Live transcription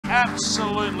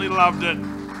Absolutely loved it.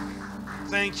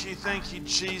 Thank you,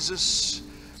 Jesus.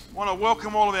 I want to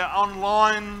welcome all of our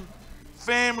online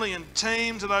family and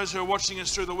team, to those who are watching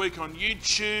us through the week on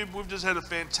YouTube. We've just had a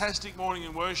fantastic morning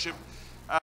in worship.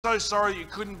 So sorry you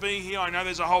couldn't be here. I know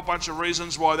there's a whole bunch of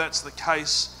reasons why that's the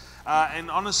case. And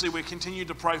honestly, we continue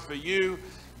to pray for you,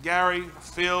 Gary,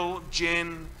 Phil,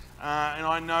 Jen, and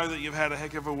I know that you've had a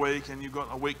heck of a week, and you've got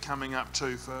a week coming up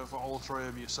too for all three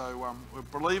of you. So we're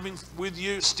believing with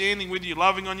you, standing with you,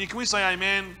 loving on you. Can we say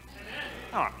amen? Amen.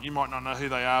 All right, you might not know who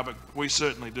they are, but we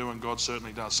certainly do, and God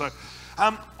certainly does. So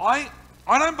I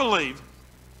don't believe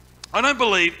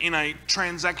in a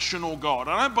transactional God.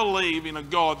 I don't believe in a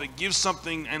God that gives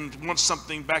something and wants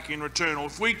something back in return. Or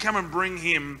if we come and bring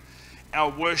him our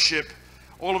worship,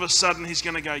 all of a sudden he's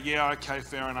going to go, yeah, okay,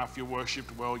 fair enough, you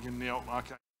worshipped well, you knelt,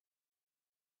 okay.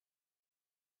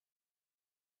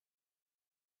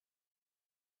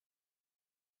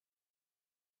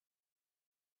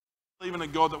 I believe in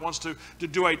a God that wants to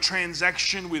do a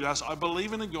transaction with us. I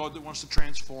believe in a God that wants to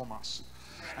transform us.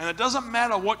 And it doesn't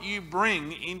matter what you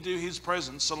bring into his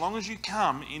presence, so long as you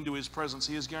come into his presence,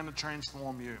 he is going to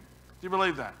transform you. Do you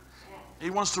believe that? He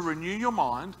wants to renew your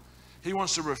mind. He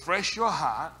wants to refresh your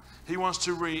heart. He wants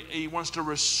to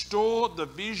restore the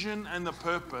vision and the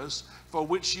purpose for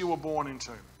which you were born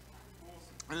into.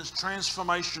 And it's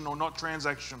transformational, not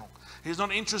transactional. He's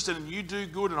not interested in you do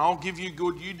good and I'll give you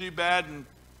good, you do bad, and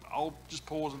I'll just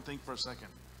pause and think for a second.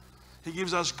 He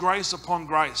gives us grace upon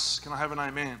grace. Can I have an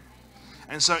amen?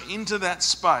 And so into that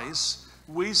space,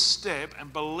 we step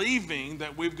and believing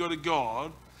that we've got a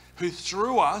God who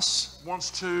through us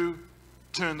wants to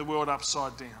turn the world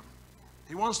upside down.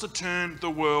 He wants to turn the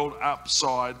world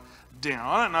upside down.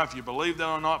 I don't know if you believe that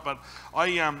or not, but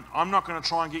I'm not going to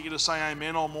try and get you to say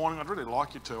amen all morning. I'd really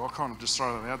like you to. I'll kind of just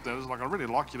throw that out there. It's like, I'd really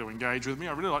like you to engage with me.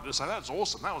 I'd really like you to say, that's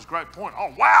awesome. That was a great point.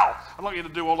 Oh, wow. I'd like you to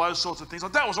do all those sorts of things.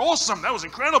 Like, that was awesome. That was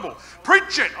incredible.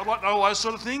 Preach it. I'd like all those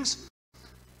sort of things.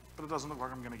 But it doesn't look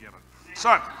like I'm going to get it.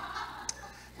 So,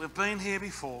 we've been here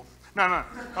before. No. All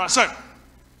right, so,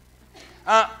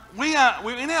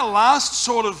 we're in our last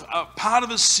sort of part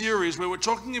of a series where we're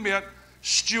talking about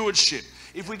stewardship.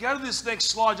 If we go to this next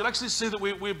slide, you'll actually see that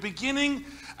we're beginning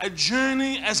a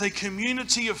journey as a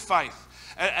community of faith,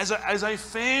 as a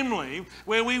family,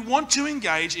 where we want to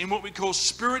engage in what we call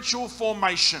spiritual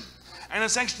formation. And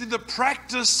it's actually the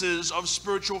practices of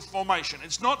spiritual formation.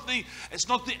 It's not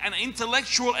an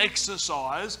intellectual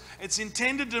exercise. It's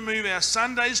intended to move our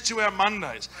Sundays to our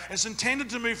Mondays. It's intended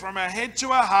to move from our head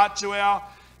to our heart to our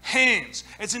hands.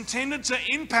 It's intended to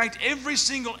impact every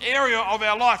single area of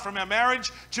our life, from our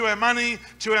marriage to our money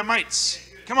to our mates.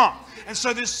 Come on. And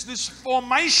so this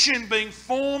formation, being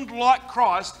formed like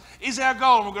Christ, is our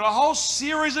goal. And we've got a whole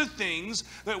series of things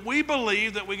that we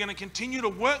believe that we're going to continue to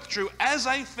work through as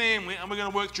a family, and we're going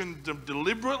to work through them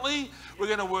deliberately, we're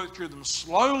going to work through them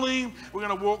slowly, we're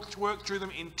going to work through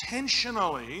them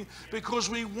intentionally, because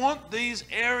we want these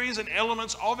areas and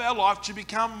elements of our life to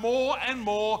become more and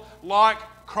more like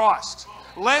Christ.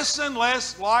 Less and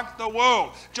less like the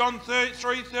world. John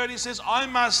 3:30 says, I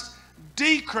must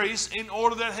decrease in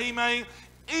order that he may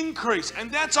increase.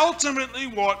 And that's ultimately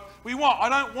what we want. I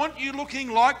don't want you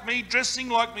looking like me, dressing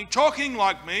like me, talking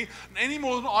like me, any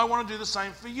more than I want to do the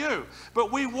same for you.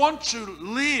 But we want to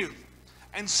live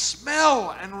and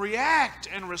smell and react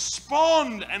and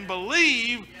respond and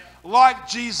believe like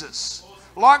Jesus,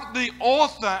 like the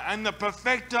author and the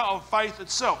perfecter of faith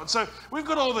itself. And so we've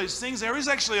got all these things. There is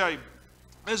actually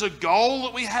there's a goal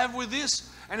that we have with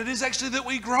this, and it is actually that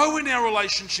we grow in our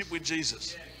relationship with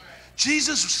Jesus.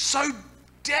 Jesus so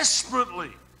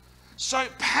desperately, so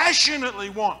passionately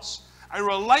wants a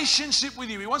relationship with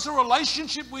you. He wants a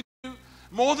relationship with you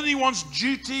more than he wants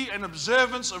duty and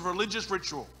observance of religious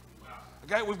ritual.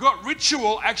 Okay, we've got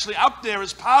ritual actually up there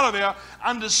as part of our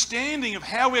understanding of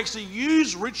how we actually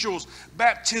use rituals: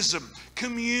 baptism,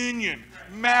 communion,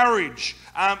 marriage,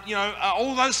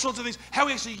 all those sorts of things. How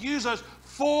we actually use those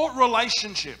for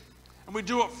relationship, and we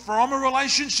do it from a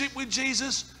relationship with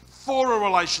Jesus, for a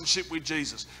relationship with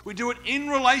Jesus. We do it in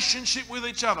relationship with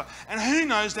each other. And who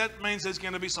knows, that means there's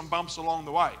going to be some bumps along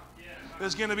the way.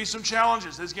 There's going to be some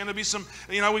challenges. There's going to be some,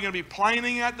 we're going to be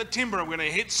planing out the timber. We're going to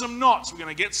hit some knots. We're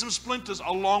going to get some splinters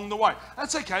along the way.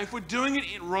 That's okay if we're doing it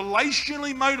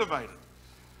relationally motivated.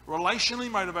 Relationally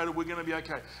motivated, we're going to be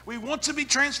okay. We want to be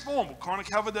transformed. We'll kind of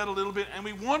cover that a little bit. And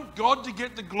we want God to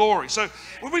get the glory. So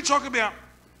when we talk about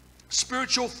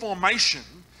spiritual formation,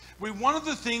 one of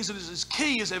the things that is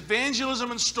key is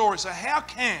evangelism and story. So how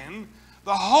can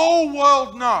the whole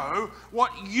world know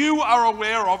what you are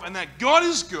aware of, and that God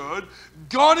is good,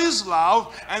 God is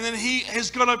love, and that he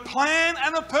has got a plan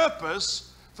and a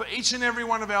purpose for each and every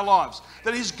one of our lives.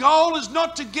 That his goal is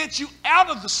not to get you out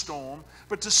of the storm,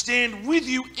 but to stand with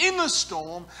you in the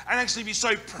storm and actually be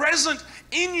so present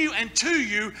in you and to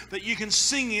you that you can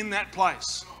sing in that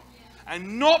place.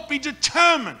 And not be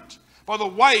determined by the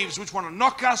waves which want to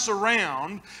knock us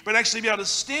around, but actually be able to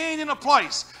stand in a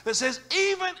place that says,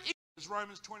 even if, as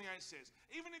Romans 28 says,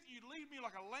 even if you lead me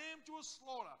like a lamb to a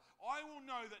slaughter, I will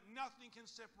know that nothing can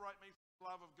separate me from the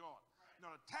love of God.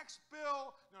 Not a tax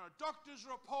bill, not a doctor's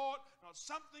report, not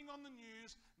something on the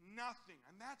news, nothing.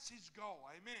 And that's his goal,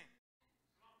 amen.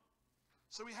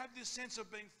 So we have this sense of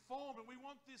being formed, and we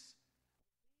want this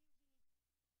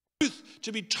truth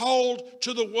to be told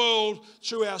to the world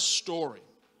through our story.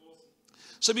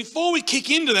 So before we kick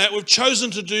into that, we've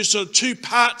chosen to do sort of two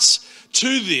parts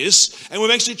to this, and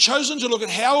we've actually chosen to look at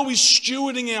how are we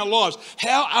stewarding our lives?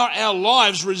 How are our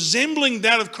lives resembling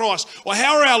that of Christ? Or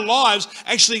how are our lives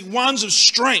actually ones of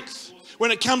strength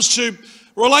when it comes to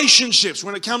relationships,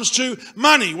 when it comes to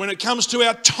money, when it comes to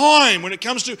our time, when it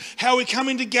comes to how we come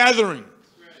into gathering?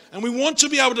 And we want to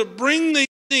be able to bring these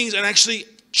things and actually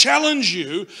challenge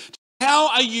you. How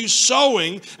are you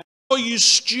sowing? Are you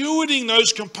stewarding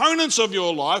those components of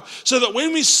your life so that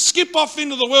when we skip off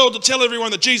into the world to tell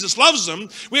everyone that Jesus loves them,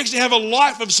 we actually have a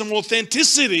life of some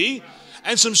authenticity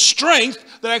and some strength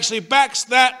that actually backs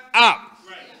that up?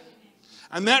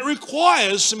 And that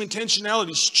requires some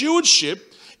intentionality.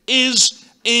 Stewardship is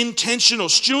intentional.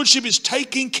 Stewardship is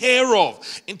taking care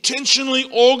of, intentionally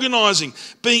organizing,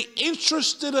 being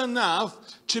interested enough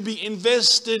to be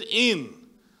invested in.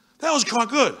 That was quite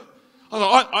good.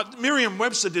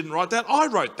 Merriam-Webster didn't write that. I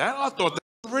wrote that. I thought that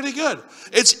was pretty good.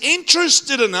 It's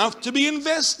interested enough to be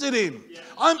invested in.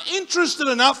 I'm interested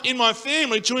enough in my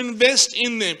family to invest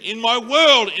in them, in my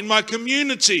world, in my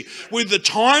community, with the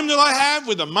time that I have,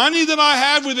 with the money that I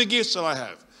have, with the gifts that I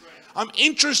have. I'm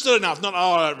interested enough. Not,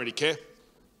 I don't really care.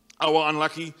 Oh, well,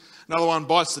 unlucky. Another one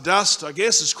bites the dust, I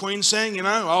guess, as Queen's saying,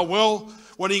 oh, well,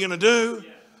 what are you going to do?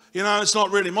 It's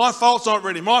not really my fault. It's not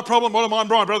really my problem. What am I,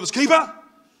 my brother's keeper?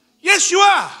 Yes, you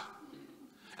are.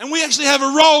 And we actually have a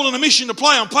role and a mission to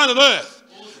play on planet Earth.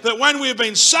 That when we have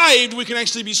been saved, we can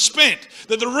actually be spent.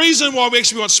 That the reason why we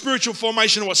actually want spiritual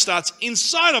formation and what starts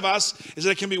inside of us is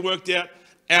that it can be worked out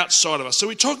outside of us. So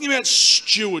we're talking about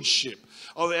stewardship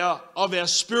of our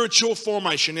spiritual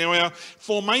formation. Now, our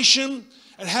formation,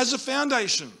 it has a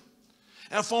foundation.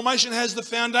 Our formation has the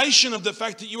foundation of the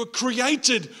fact that you were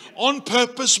created on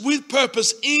purpose, with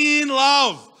purpose, in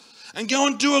love. And go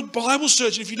and do a Bible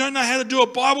search. If you don't know how to do a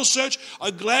Bible search,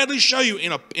 I'd gladly show you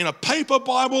in a paper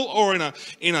Bible or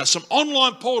in some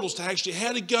online portals to actually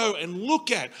how to go and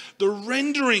look at the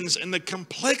renderings and the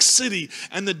complexity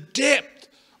and the depth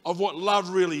of what love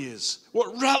really is.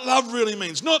 What love really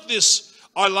means. Not this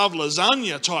I love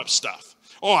lasagna type stuff.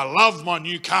 Oh, I love my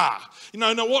new car.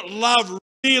 No, what love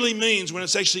really means when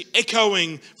it's actually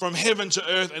echoing from heaven to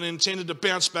earth and intended to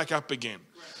bounce back up again.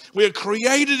 We are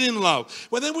created in love.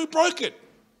 Well, then we broke it.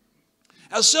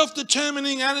 Our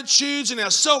self-determining attitudes and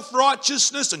our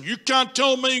self-righteousness and you can't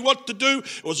tell me what to do,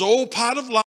 it was all part of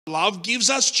love. Love gives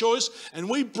us choice, and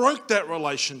we broke that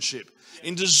relationship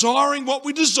in desiring what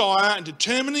we desire and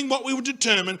determining what we would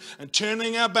determine and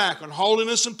turning our back on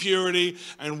holiness and purity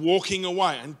and walking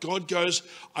away. And God goes,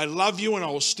 I love you and I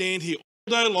will stand here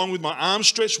day long with my arms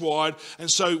stretched wide. And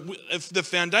so if the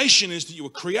foundation is that you were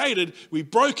created, we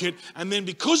broke it, and then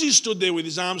because he stood there with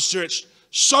his arms stretched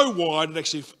so wide,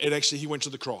 it actually he went to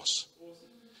the cross.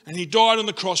 And he died on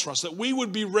the cross for us, that we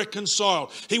would be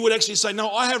reconciled. He would actually say, no,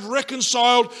 I have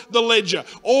reconciled the ledger.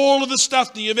 All of the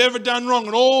stuff that you've ever done wrong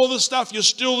and all the stuff you're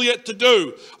still yet to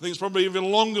do. I think it's probably even a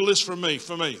longer list for me.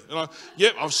 And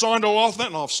I've signed all off that,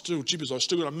 and I've still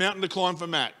got a mountain to climb for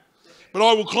Matt. But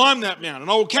I will climb that mountain,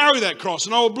 and I will carry that cross,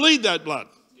 and I will bleed that blood.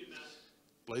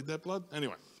 Bleed that blood?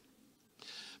 Anyway.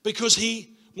 Because he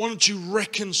wanted to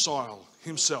reconcile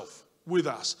himself with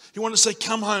us. He wanted to say,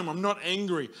 come home, I'm not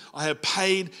angry. I have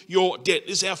paid your debt.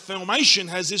 Our formation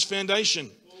has this foundation.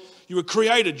 You were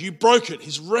created, you broke it.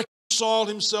 He's reconciled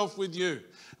himself with you.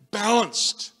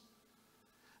 Balanced.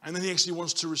 And then he actually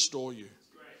wants to restore you.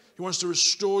 He wants to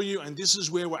restore you, and this is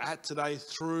where we're at today,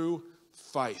 through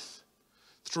faith.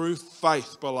 Through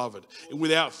faith, beloved.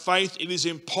 Without faith, it is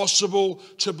impossible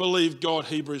to believe God,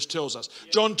 Hebrews tells us.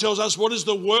 John tells us, what is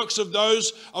the works of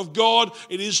those of God?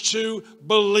 It is to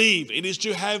believe. It is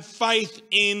to have faith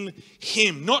in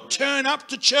him. Not turn up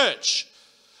to church.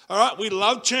 All right, we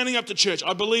love turning up to church.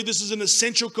 I believe this is an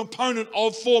essential component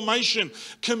of formation,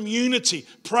 community,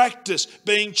 practice,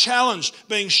 being challenged,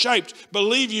 being shaped.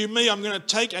 Believe you me, I'm going to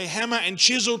take a hammer and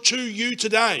chisel to you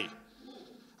today.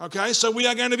 Okay, so we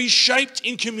are going to be shaped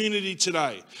in community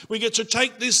today. We get to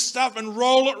take this stuff and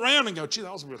roll it around and go, gee,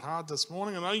 that was a bit hard this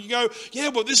morning. And you go, yeah,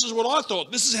 well, this is what I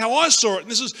thought. This is how I saw it.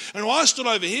 And I stood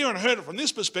over here and heard it from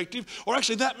this perspective. Or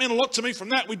actually, that meant a lot to me from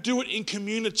that. We do it in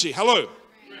community. Hello.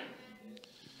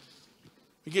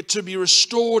 We get to be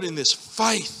restored in this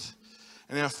faith.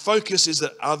 And our focus is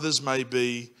that others may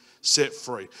be set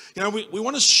free. You know, we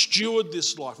want to steward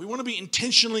this life. We want to be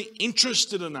intentionally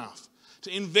interested enough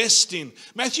to invest in.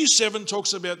 Matthew 7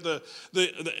 talks about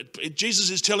Jesus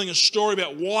is telling a story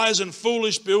about wise and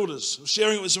foolish builders. I was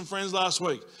sharing it with some friends last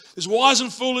week. There's wise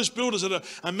and foolish builders. That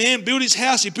a man built his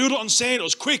house. He built it on sand. It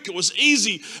was quick. It was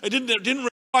easy. It didn't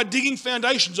require digging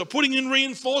foundations or putting in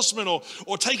reinforcement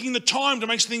or taking the time to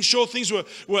make sure things were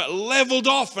leveled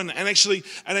off and actually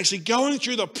going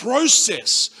through the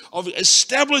process of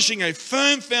establishing a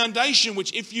firm foundation,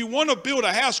 which if you want to build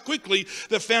a house quickly,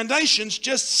 the foundations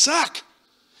just suck.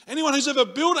 Anyone who's ever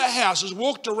built a house has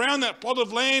walked around that plot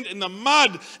of land in the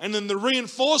mud and then the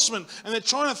reinforcement, and they're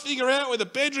trying to figure out where the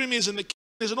bedroom is and the kitchen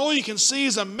is, and all you can see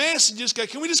is a mess, and you just go,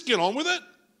 can we just get on with it?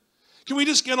 Can we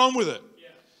just get on with it? Yeah.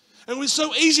 And it was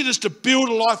so easy just to build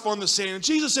a life on the sand. And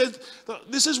Jesus said,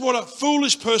 this is what a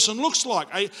foolish person looks like,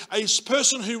 a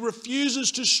person who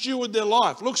refuses to steward their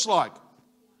life looks like.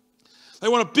 They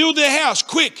want to build their house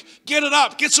quick, get it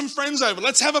up, get some friends over,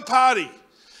 let's have a party.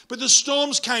 But the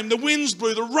storms came, the winds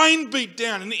blew, the rain beat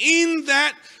down. And in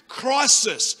that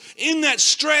crisis, in that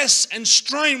stress and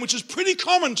strain, which is pretty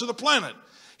common to the planet,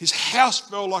 his house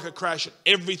fell like a crash and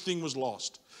everything was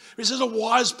lost. He says a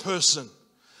wise person,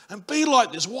 and be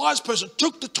like this, wise person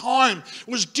took the time,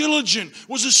 was diligent,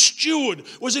 was a steward,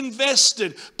 was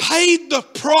invested, paid the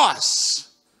price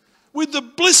with the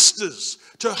blisters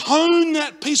to hone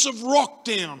that piece of rock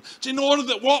down in order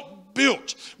that what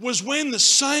built was when the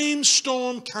same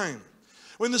storm came,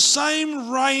 when the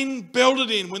same rain belted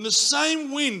in, when the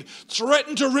same wind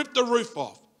threatened to rip the roof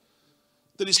off,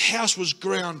 that his house was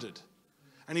grounded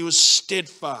and he was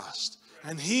steadfast,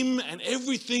 and him and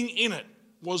everything in it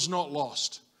was not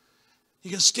lost.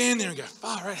 You can stand there and go,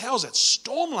 far out, how was that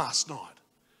storm last night?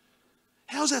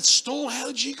 How's that storm? How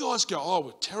did you guys go? Oh,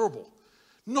 we're terrible.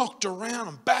 Knocked around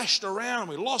and bashed around and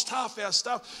we lost half our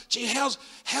stuff. Gee, how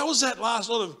was that last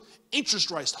lot of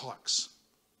interest rate hikes?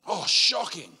 Oh,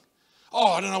 shocking.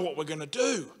 Oh, I don't know what we're going to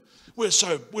do. We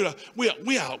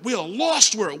are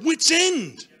lost. We're at wit's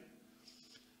end.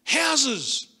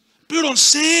 Houses built on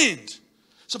sand.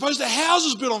 Suppose the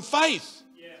houses built on faith.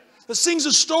 The things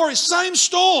of story, same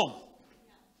storm.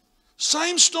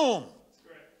 Same storm.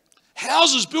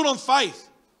 Houses built on faith.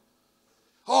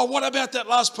 Oh, what about that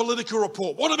last political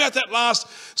report? What about that last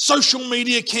social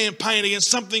media campaign against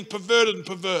something perverted and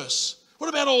perverse? What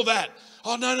about all that?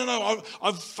 Oh, no.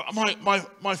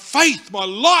 My faith, my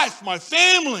life, my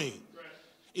family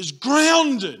is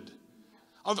grounded.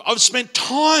 I've spent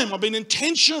time. I've been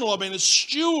intentional. I've been a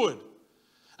steward,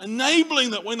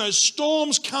 enabling that when those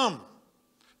storms come,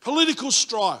 political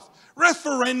strife,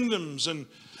 referendums, and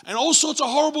all sorts of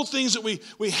horrible things that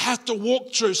we have to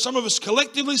walk through, some of us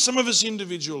collectively, some of us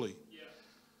individually,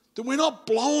 that we're not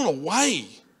blown away.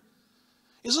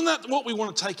 Isn't that what we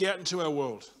want to take out into our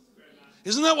world?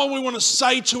 Isn't that what we want to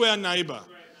say to our neighbour?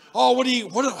 Oh,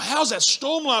 how's that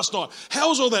storm last night?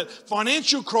 How's all that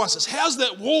financial crisis? How's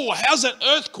that war? How's that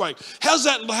earthquake? How's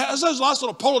those last lot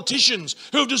of politicians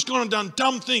who have just gone and done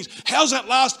dumb things? How's that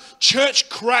last church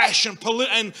crash and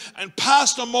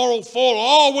pastor moral fall?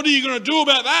 Oh, what are you going to do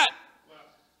about that?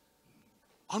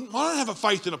 I don't have a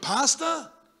faith in a pastor. I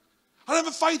don't have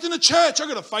a faith in a church. I've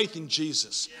got a faith in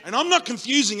Jesus. And I'm not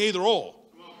confusing either or.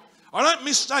 I don't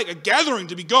mistake a gathering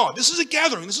to be God. This is a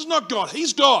gathering. This is not God.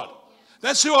 He's God.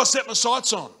 That's who I set my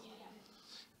sights on.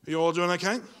 Are you all doing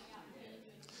okay?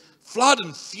 Flood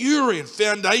and fury and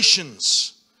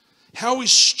foundations. How are we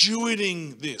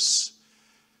stewarding this?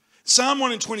 Psalm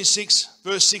 126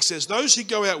 verse 6 says, those who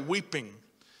go out weeping,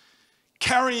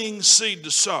 carrying seed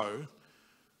to sow,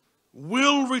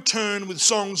 will return with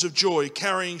songs of joy,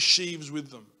 carrying sheaves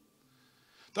with them.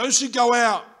 Those who go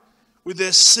out with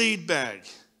their seed bag.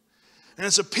 And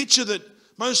it's a picture that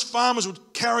most farmers would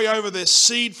carry over their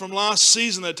seed from last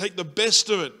season. They'd take the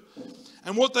best of it.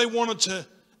 And what they wanted to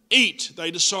eat, they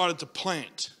decided to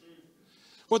plant.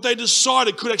 What they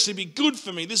decided could actually be good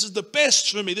for me. This is the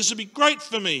best for me. This would be great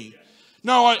for me.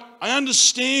 No, I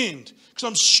understand because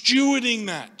I'm stewarding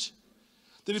that.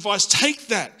 That if I take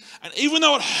that, and even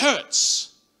though it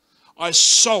hurts, I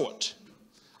sow it.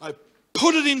 I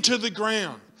put it into the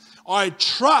ground. I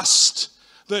trust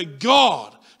that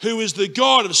God, who is the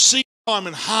God of seed time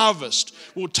and harvest.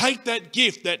 We'll take that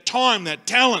gift, that time, that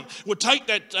talent. We'll take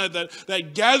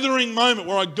that gathering moment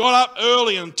where I got up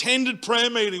early and attended prayer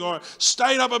meeting, or I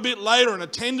stayed up a bit later and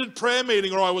attended prayer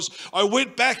meeting, or I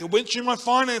went back and went through my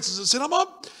finances and said,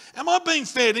 am I being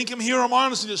fair income here, or am I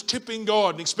honestly just tipping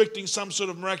God and expecting some sort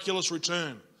of miraculous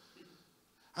return?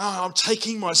 I'm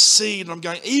taking my seed and I'm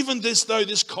going, even though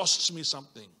this costs me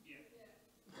something,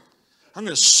 I'm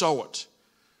going to sow it.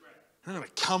 I'm going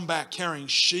to come back carrying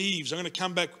sheaves. I'm going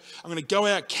to go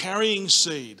out carrying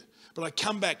seed, but I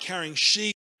come back carrying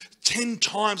sheaves 10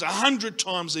 times, 100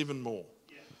 times even more.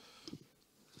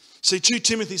 See, 2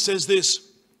 Timothy says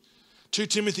this. 2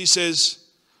 Timothy says,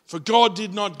 for God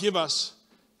did not give us,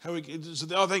 thank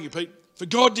you, Pete. For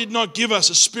God did not give us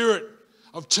a spirit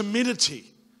of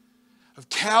timidity, of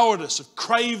cowardice, of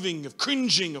craving, of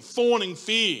cringing, of fawning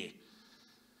fear.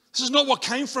 This is not what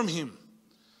came from him.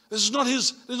 This is not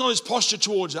his posture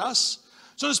towards us.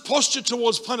 It's not his posture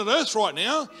towards planet Earth right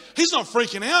now. He's not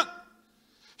freaking out.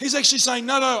 He's actually saying,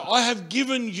 no, I have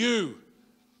given you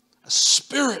a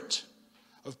spirit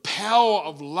of power,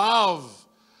 of love,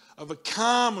 of a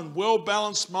calm and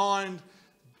well-balanced mind,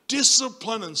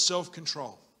 discipline and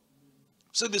self-control.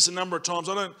 I've said this a number of times.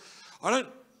 I've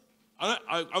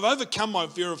overcome my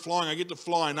fear of flying. I get to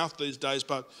fly enough these days,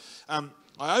 but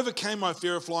I overcame my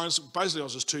fear of flying. Basically, I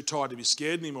was just too tired to be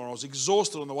scared anymore. I was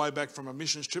exhausted on the way back from a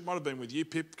missions trip. Might have been with you,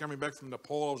 Pip, coming back from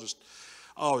Nepal.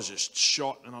 I was just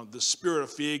shot, and the spirit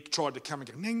of fear tried to come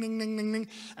and go, ning, ning, ning, ning, ning.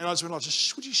 And I just went,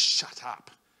 would you shut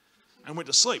up? And went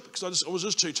to sleep because I was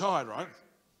just too tired, right?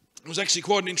 It was actually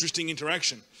quite an interesting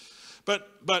interaction. But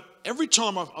every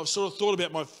time I've sort of thought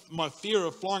about my fear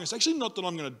of flying, it's actually not that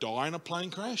I'm going to die in a plane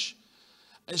crash.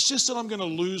 It's just that I'm going to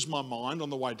lose my mind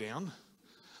on the way down.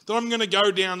 That I'm going to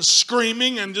go down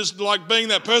screaming and just like being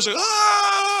that person,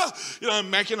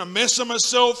 making a mess of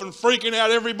myself and freaking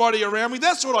out everybody around me.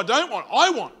 That's what I don't want.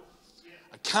 I want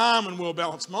a calm and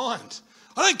well-balanced mind.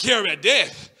 I don't care about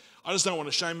death. I just don't want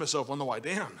to shame myself on the way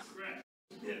down.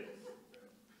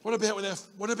 What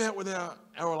about with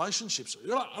our relationships?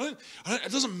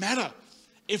 It doesn't matter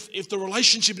if the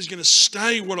relationship is going to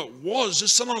stay what it was.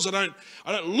 Just sometimes I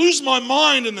don't lose my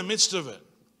mind in the midst of it.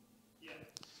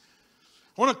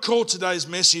 I want to call today's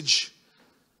message,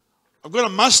 I've got a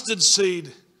mustard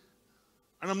seed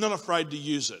and I'm not afraid to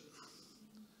use it.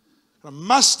 A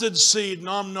mustard seed and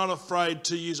I'm not afraid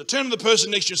to use it. Turn to the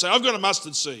person next to you and say, I've got a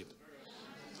mustard seed.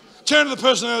 Turn to the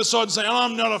person on the other side and say,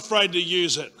 I'm not afraid to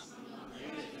use it.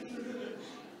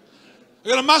 I've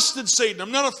got a mustard seed and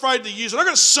I'm not afraid to use it. I've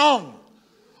got a song.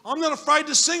 I'm not afraid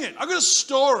to sing it. I've got a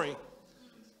story.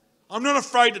 I'm not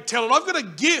afraid to tell it. I've got a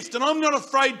gift and I'm not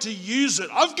afraid to use it.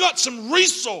 I've got some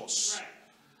resource.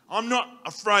 I'm not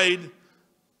afraid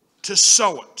to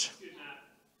sow it.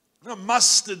 I've got a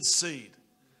mustard seed.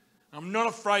 I'm not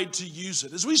afraid to use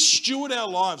it. As we steward our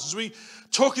lives, as we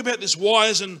talk about this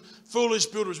wise and foolish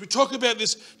builder, as we talk about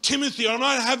this Timothy, I don't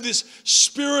have this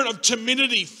spirit of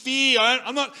timidity, fear.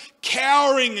 I'm not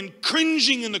cowering and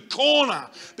cringing in the corner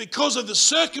because of the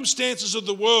circumstances of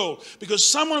the world, because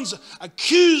someone's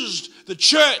accused the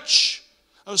church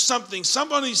of something.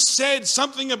 Somebody said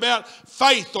something about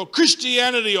faith or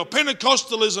Christianity or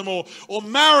Pentecostalism or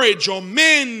marriage or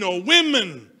men or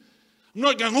women. I'm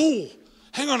not going,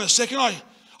 hang on a second,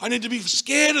 I need to be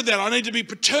scared of that. I need to be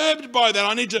perturbed by that.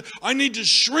 I need to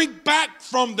shrink back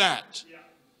from that. Yeah.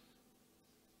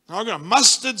 I've got a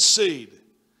mustard seed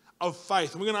of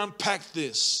faith. And we're going to unpack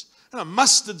this. And a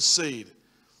mustard seed.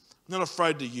 I'm not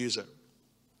afraid to use it.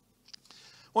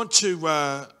 I want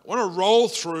to roll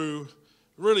through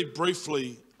really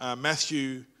briefly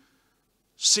Matthew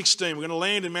 16. We're going to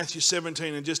land in Matthew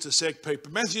 17 in just a sec, Pete.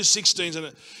 But Matthew 16,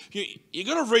 and you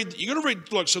got to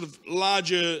read like sort of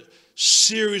larger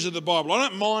series of the Bible. I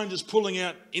don't mind just pulling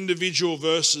out individual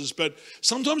verses, but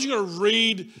sometimes you got to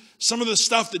read some of the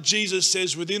stuff that Jesus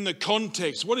says within the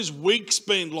context. What his week's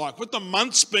been like, what the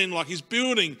month's been like. He's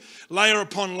building layer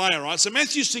upon layer, right? So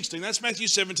Matthew 16, that's Matthew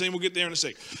 17. We'll get there in a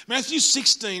sec. Matthew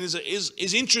 16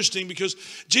 is interesting because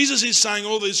Jesus is saying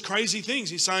all these crazy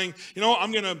things. He's saying, you know what,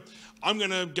 I'm going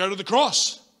to go to the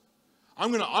cross.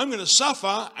 I'm going to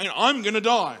suffer and I'm going to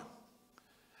die.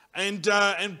 And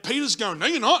Peter's going, no,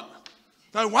 you're not.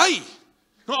 No way.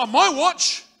 Not on my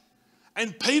watch.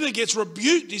 And Peter gets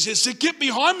rebuked. He says, get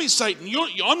behind me, Satan.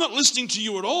 I'm not listening to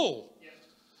you at all. Yeah.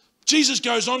 Jesus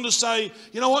goes on to say,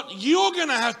 you know what? You're going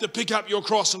to have to pick up your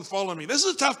cross and follow me. This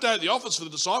is a tough day at the office for the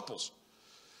disciples.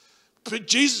 But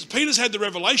Peter's had the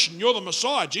revelation. You're the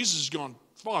Messiah. Jesus has gone,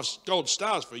 5 gold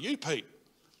stars for you, Pete.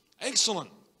 Excellent.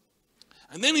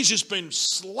 And then he's just been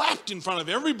slapped in front of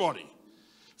everybody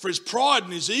for his pride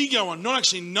and his ego and not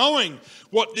actually knowing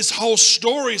what this whole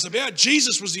story is about.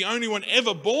 Jesus was the only one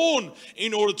ever born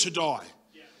in order to die.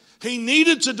 He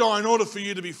needed to die in order for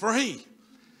you to be free.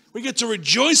 We get to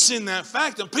rejoice in that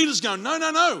fact. And Peter's going,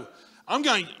 no.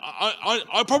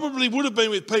 I probably would have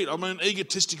been with Peter. I'm an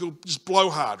egotistical, just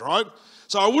blowhard, right?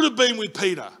 So I would have been with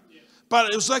Peter.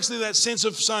 But it was actually that sense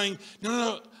of saying,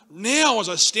 no. Now as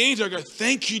I stand here, I go,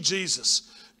 thank you, Jesus.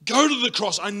 Go to the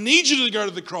cross. I need you to go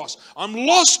to the cross. I'm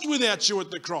lost without you at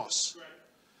the cross. Right.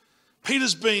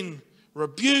 Peter's been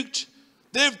rebuked.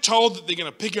 They've told that they're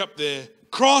going to pick up their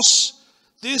cross.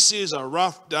 This is a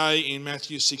rough day in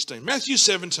Matthew 16. Matthew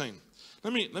 17.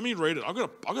 Let me read it. I've got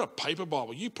a paper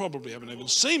Bible. You probably haven't even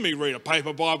seen me read a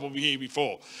paper Bible here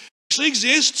before. It actually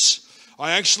exists.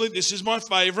 This is my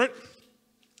favourite.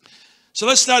 So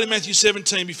let's start in Matthew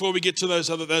 17 before we get to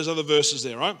those other verses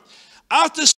there, right?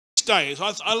 After 6 days,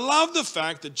 I love the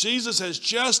fact that Jesus has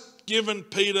just given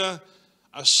Peter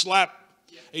a slap.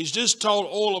 He's just told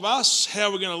all of us how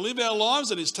we're going to live our lives,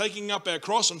 that he's taking up our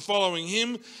cross and following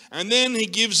him. And then he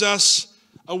gives us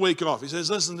a week off. He says,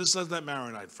 listen, just let that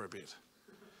marinate for a bit.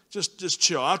 Just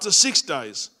chill. After 6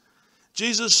 days,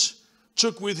 Jesus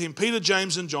took with him Peter,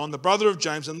 James, and John, the brother of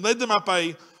James, and led them up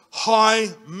a high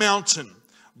mountain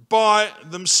by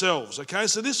themselves. Okay,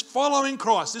 so this following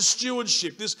Christ, this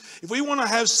stewardship, if we want to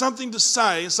have something to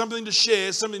say, something to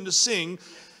share, something to sing,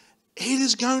 it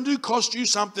is going to cost you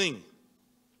something.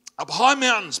 Up high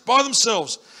mountains by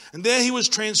themselves, and there he was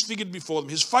transfigured before them.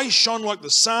 His face shone like the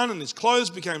sun, and his clothes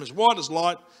became as white as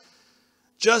light.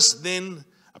 Just then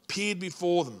appeared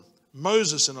before them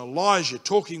Moses and Elijah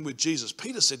talking with Jesus.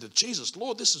 Peter said to Jesus,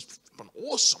 Lord, this has been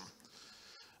awesome.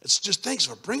 It's just thanks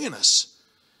for bringing us.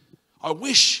 I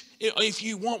wish, if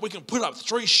you want, we can put up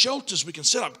 3 shelters. We can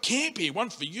set up camp here, one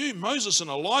for you, Moses and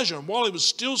Elijah. And while he was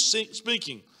still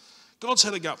speaking, God's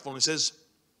had a gutful, and he says,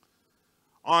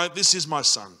 this is my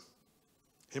son,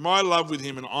 whom I love with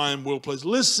him, and I am well pleased.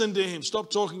 Listen to him. Stop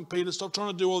talking, Peter. Stop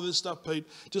trying to do all this stuff, Pete.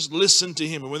 Just listen to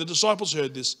him. And when the disciples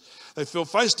heard this, they fell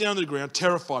face down to the ground,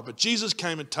 terrified. But Jesus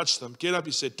came and touched them. Get up,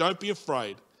 he said. Don't be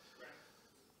afraid.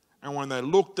 And when they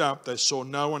looked up, they saw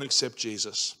no one except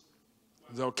Jesus.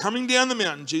 They were coming down the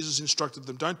mountain. Jesus instructed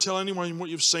them, don't tell anyone what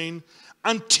you've seen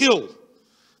until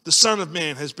the Son of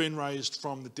Man has been raised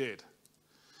from the dead.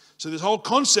 So this whole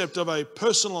concept of a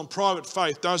personal and private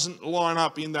faith doesn't line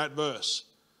up in that verse.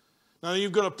 Now,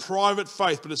 you've got a private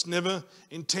faith, but it's never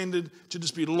intended to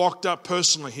just be locked up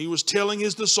personally. He was telling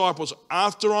his disciples,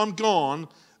 after I'm gone,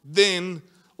 then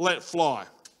let fly.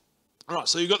 All right,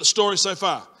 so you've got the story so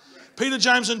far. Peter,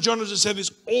 James, and John have just had this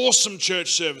awesome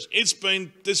church service. This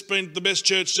been the best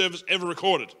church service ever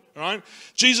recorded. All right?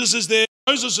 Jesus is there.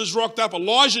 Moses has rocked up.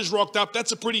 Elijah's rocked up.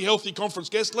 That's a pretty healthy conference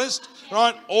guest list.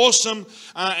 Right? Awesome.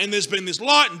 And there's been this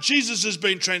light, and Jesus has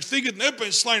been transfigured, and they've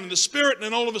been slain in the spirit, and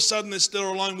then all of a sudden they're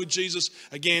still alone with Jesus.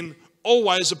 Again,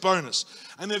 always a bonus.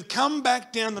 And they've come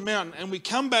back down the mountain, and we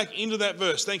come back into that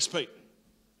verse. Thanks, Pete.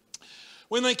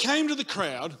 When they came to the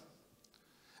crowd,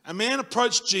 a man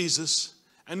approached Jesus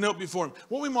and knelt before him.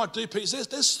 What we might do, Pete, is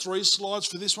there's 3 slides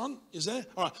for this one, is there?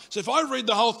 All right, so if I read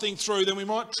the whole thing through, then we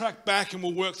might track back and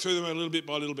we'll work through them a little bit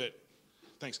by little bit.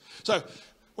 Thanks. So,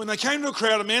 when they came to a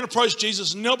crowd, a man approached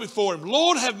Jesus and knelt before him.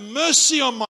 Lord, have mercy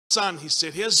on my son, he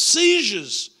said. He has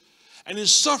seizures and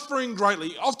is suffering greatly.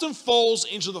 He often falls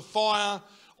into the fire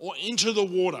or into the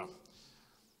water.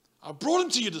 I brought him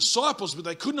to your disciples, but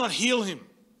they could not heal him.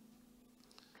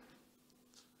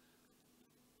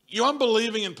 You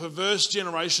unbelieving and perverse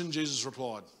generation, Jesus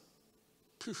replied.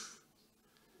 Poof.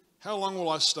 How long will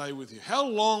I stay with you? How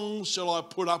long shall I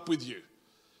put up with you?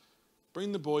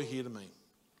 Bring the boy here to me.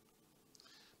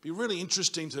 It'd be really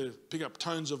interesting to pick up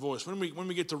tones of voice. When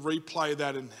we get to replay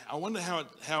that, and I wonder how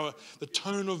the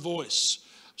tone of voice.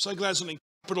 I'm so glad it's not in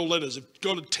capital letters. If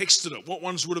God had texted it, what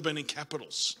ones would have been in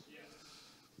capitals?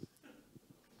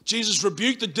 Jesus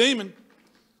rebuked the demon,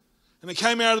 and it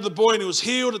came out of the boy, and he was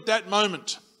healed at that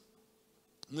moment.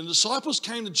 And the disciples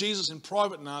came to Jesus in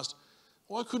private and asked,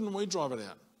 why couldn't we drive it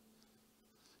out?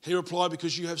 He replied,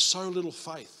 because you have so little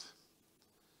faith.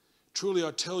 Truly,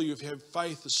 I tell you, if you have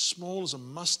faith as small as a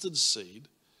mustard seed,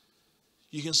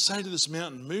 you can say to this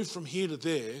mountain, move from here to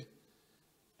there,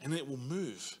 and it will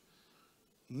move.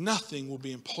 Nothing will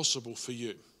be impossible for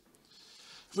you.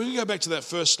 If we can go back to that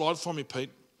first slide for me,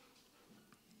 Pete.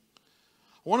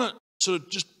 I want to sort of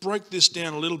just break this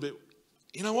down a little bit.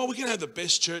 You know what? We can have the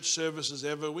best church services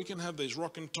ever. We can have these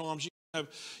rocking times.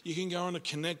 You can go into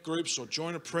connect groups or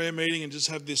join a prayer meeting and just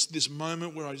have this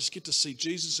moment where I just get to see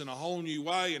Jesus in a whole new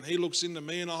way, and he looks into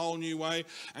me in a whole new way,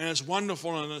 and it's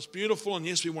wonderful and it's beautiful, and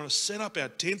yes, we want to set up our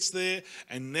tents there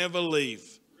and never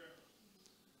leave.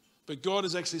 But God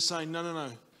is actually saying, no, no, no.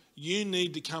 You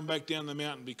need to come back down the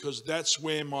mountain because that's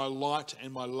where my light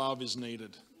and my love is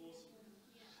needed.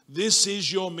 This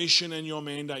is your mission and your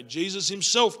mandate. Jesus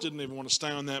himself didn't even want to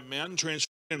stay on that mountain, transformed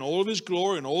in all of his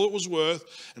glory and all it was worth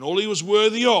and all he was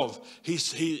worthy of. He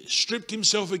stripped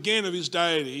himself again of his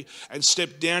deity and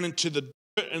stepped down into the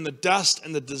dirt and the dust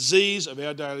and the disease of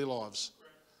our daily lives.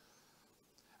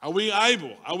 Are we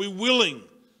able, are we willing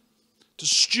to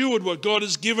steward what God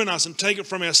has given us and take it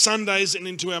from our Sundays and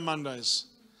into our Mondays?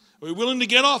 Are we willing to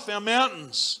get off our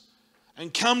mountains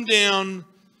and come down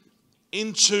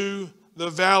into the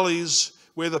valleys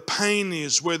where the pain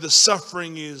is, where the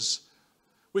suffering is?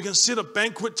 We can sit at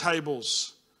banquet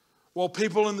tables while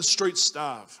people in the streets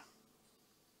starve.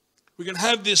 We can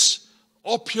have this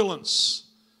opulence,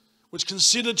 which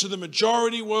considered to the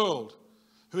majority world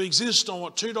who exist on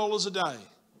 $2 a day. I'm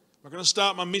not going to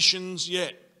start my missions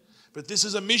yet, but this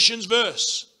is a missions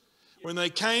verse. When they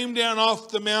came down off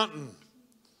the mountain,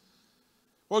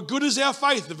 what good is our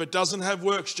faith if it doesn't have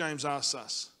works, James asks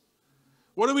us.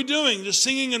 What are we doing? Just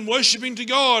singing and worshipping to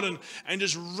God and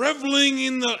just reveling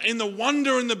in the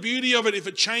wonder and the beauty of it if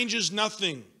it changes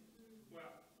nothing. Wow.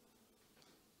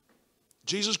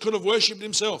 Jesus could have worshipped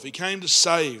himself. He came to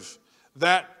save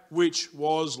that which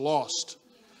was lost.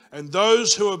 And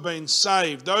those who have been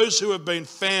saved, those who have been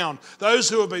found, those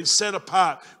who have been set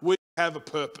apart, we have a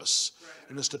purpose.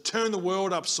 And it's to turn the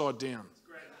world upside down.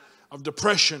 Of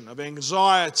depression, of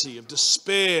anxiety, of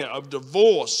despair, of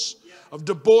divorce, of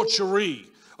debauchery,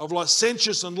 of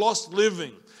licentious and lost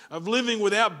living, of living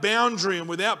without boundary and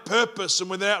without purpose and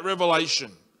without revelation.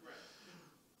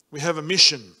 We have a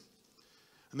mission.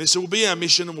 And this will be our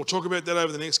mission, and we'll talk about that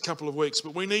over the next couple of weeks.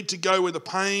 But we need to go where the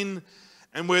pain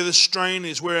and where the strain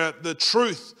is, where the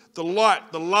truth, the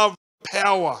light, the love, the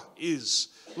power is.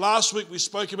 Last week we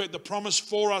spoke about the promise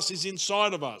for us is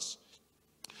inside of us.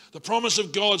 The promise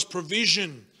of God's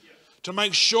provision to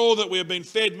make sure that we have been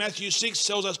fed. Matthew 6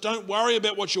 tells us, don't worry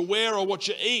about what you wear or what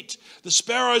you eat. The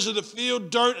sparrows of the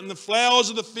field don't, and the flowers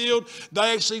of the field,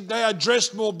 they are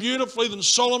dressed more beautifully than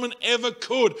Solomon ever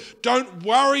could. Don't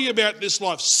worry about this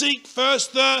life. Seek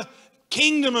first the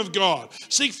kingdom of God.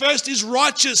 Seek first his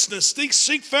righteousness.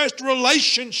 Seek first a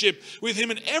relationship with him,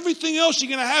 and everything else you're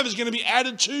going to have is going to be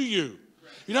added to you.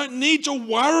 You don't need to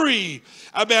worry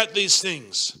about these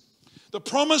things. The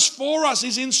promise for us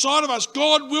is inside of us.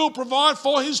 God will provide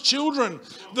for his children.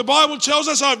 The Bible tells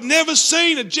us, I've never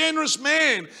seen a generous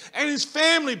man and his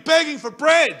family begging for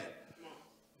bread.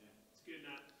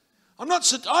 I'm not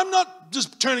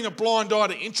just turning a blind eye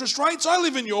to interest rates. I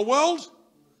live in your world.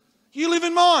 You live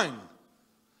in mine.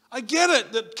 I get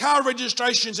it that car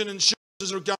registrations and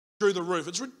insurances are going through the roof.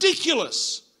 It's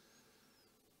ridiculous.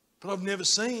 But I've never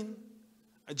seen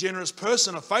a generous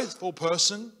person, a faithful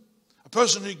person, a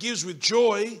person who gives with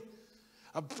joy,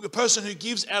 a person who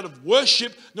gives out of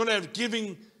worship, not out of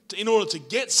giving in order to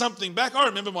get something back. I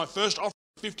remember my first offer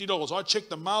of $50. I checked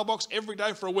the mailbox every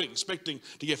day for a week, expecting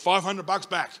to get $500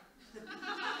 back.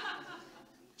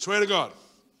 Swear to God.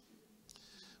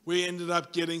 We ended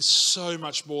up getting so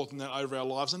much more than that over our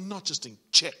lives, and not just in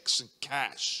checks and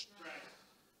cash.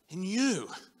 In you,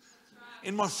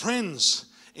 in my friends,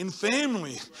 in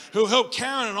family who helped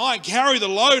Karen and I carry the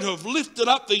load, who have lifted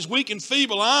up these weak and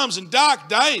feeble arms in dark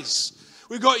days.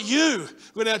 We've got you,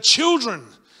 we've got our children,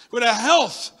 we've got our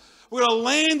health, we've got a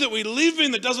land that we live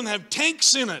in that doesn't have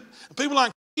tanks in it. People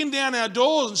aren't kicking down our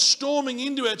doors and storming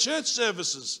into our church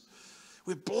services.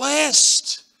 We're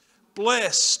blessed,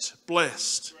 blessed,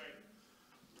 blessed.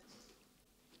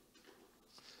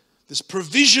 This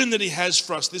provision that he has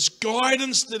for us, this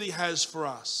guidance that he has for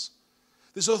us,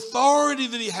 this authority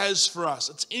that he has for us,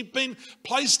 it's been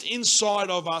placed inside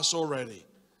of us already.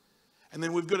 And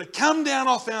then we've got to come down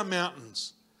off our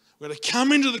mountains. We've got to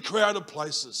come into the crowded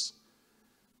places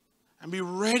and be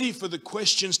ready for the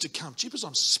questions to come. Jeepers,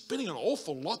 I'm spitting an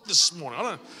awful lot this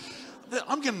morning.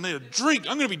 I'm going to need a drink.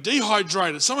 I'm going to be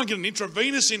dehydrated. Someone get an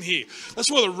intravenous in here. That's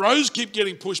why the rows keep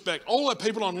getting pushed back. All the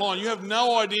people online, you have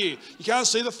no idea. You can't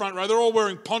see the front row. They're all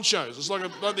wearing ponchos. It's like the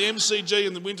MCG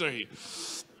in the winter here.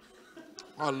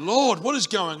 Oh, Lord, what is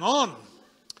going on?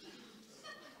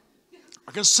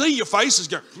 I can see your faces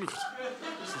going.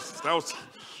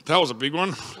 That was a big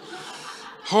one.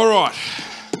 All right.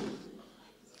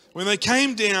 When they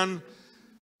came down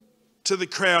to the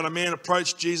crowd, a man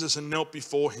approached Jesus and knelt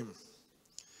before him.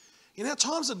 In our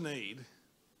times of need,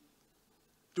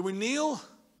 do we kneel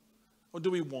or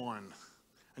do we whine?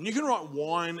 And you can write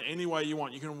whine any way you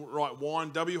want. You can write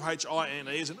whine,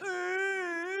 W-H-I-N-E,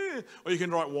 or you can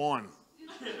write whine.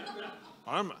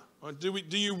 I don't know.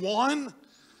 Do you whine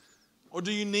or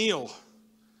do you kneel?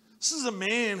 This is a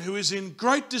man who is in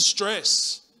great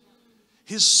distress.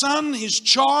 His son, his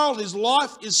child, his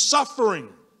life is suffering.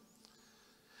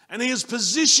 And he has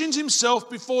positioned himself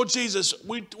before Jesus.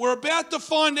 We're about to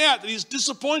find out that he's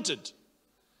disappointed.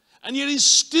 And yet he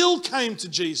still came to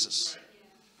Jesus.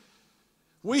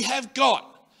 We have got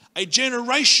a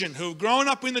generation who have grown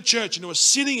up in the church and who are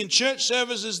sitting in church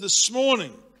services this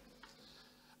morning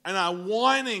and are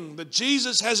whining that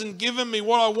Jesus hasn't given me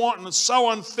what I want and it's so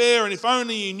unfair and if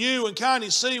only he knew and can't he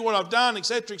see what I've done,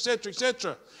 etc., etc.,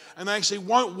 etc. And they actually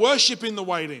won't worship in the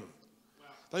waiting.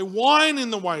 They whine in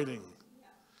the waiting.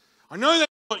 I know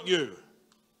that's not you.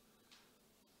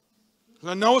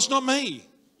 I know it's not me.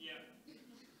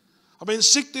 I've been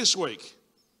sick this week.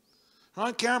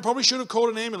 Right? Karen probably should have called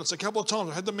an ambulance a couple of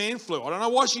times. I had the man flu. I don't know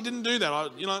why she didn't do that. I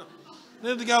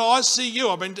needed to go to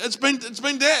ICU. It's been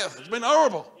death. It's been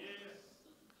horrible.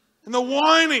 And the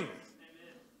whining.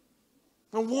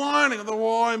 The whining of the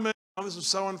why me. Oh, this is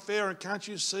so unfair. And can't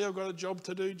you see I've got a job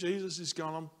to do? Jesus is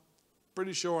gone. I'm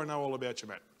pretty sure I know all about you,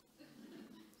 mate.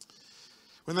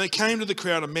 When they came to the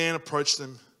crowd, a man approached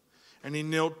them and he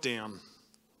knelt down.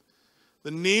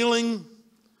 The kneeling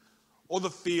or the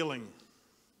feeling.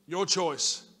 Your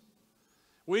choice.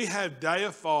 We have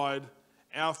deified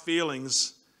our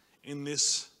feelings in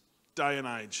this day and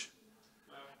age.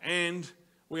 And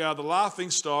we are the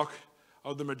laughing stock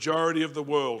of the majority of the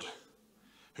world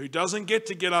who doesn't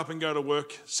get up and go to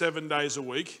work 7 days a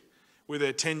week with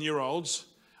their 10-year-olds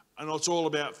and it's all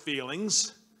about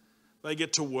feelings. They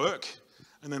get to work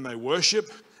and then they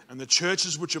worship, and the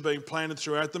churches which are being planted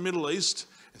throughout the Middle East,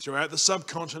 throughout the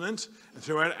subcontinent, and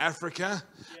throughout Africa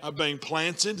are being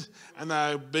planted, and they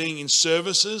are being in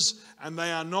services, and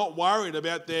they are not worried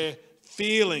about their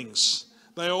feelings.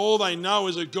 All they know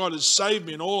is that God has saved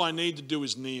me, and all I need to do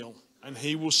is kneel, and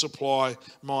he will supply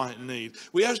my need.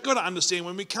 We have got to understand,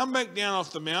 when we come back down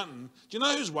off the mountain, do you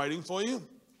know who's waiting for you?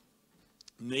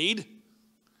 Need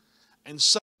and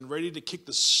Satan, ready to kick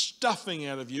the stuffing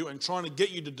out of you and trying to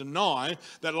get you to deny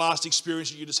that last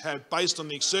experience that you just had based on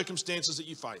the circumstances that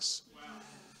you face. Wow.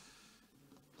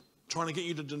 Trying to get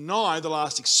you to deny the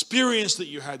last experience that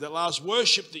you had, that last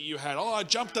worship that you had. Oh, I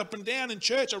jumped up and down in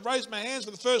church. I raised my hands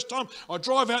for the first time. I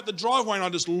drive out the driveway and I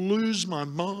just lose my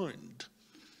mind.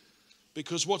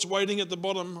 Because what's waiting at the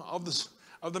bottom of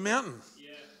the mountain? Yeah.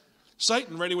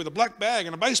 Satan ready with a black bag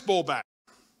and a baseball bat.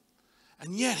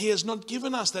 And yet he has not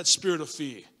given us that spirit of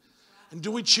fear. And do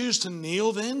we choose to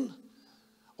kneel then?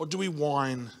 Or do we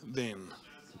whine then?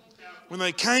 When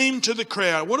they came to the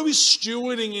crowd, what are we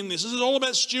stewarding in this? This is all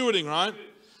about stewarding, right?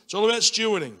 It's all about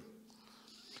stewarding.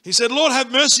 He said, Lord, have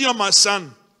mercy on my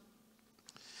son.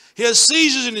 He has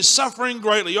seizures and is suffering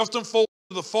greatly. He often falls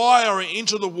into the fire or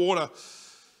into the water.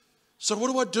 So what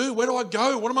do I do? Where do I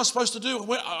go? What am I supposed to do?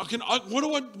 What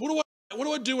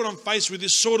do I do when I'm faced with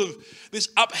this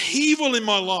upheaval in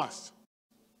my life?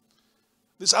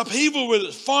 This upheaval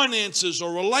with finances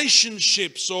or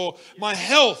relationships or my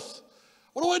health.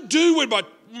 What do I do when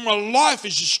my life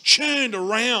is just churned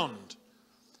around?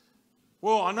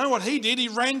 Well, I know what he did. He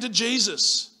ran to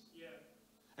Jesus. Yeah.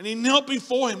 And he knelt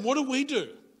before him. What do we do?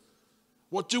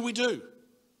 What do we do?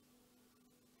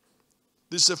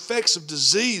 This effects of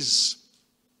disease,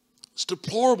 it's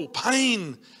deplorable,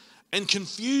 pain and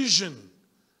confusion.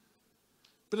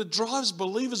 But it drives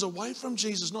believers away from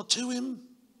Jesus, not to him.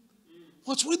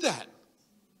 What's with that?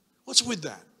 What's with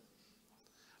that?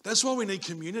 That's why we need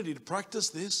community to practice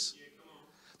this.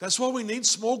 That's why we need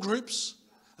small groups.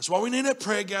 That's why we need our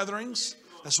prayer gatherings.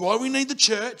 That's why we need the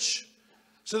church.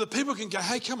 So that people can go,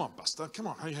 hey, come on, Buster. Come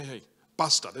on. Hey.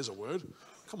 Buster, there's a word.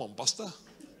 Come on, Buster.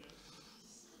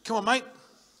 Come on, mate.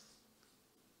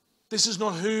 This is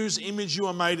not whose image you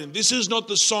are made in. This is not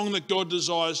the song that God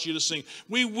desires you to sing.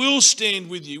 We will stand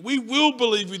with you. We will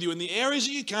believe with you. In the areas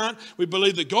that you can't, we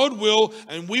believe that God will,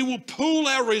 and we will pool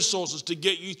our resources to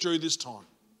get you through this time.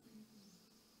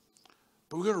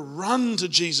 But we've got to run to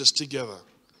Jesus together.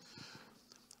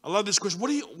 I love this question. What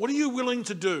are you willing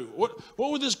to do? What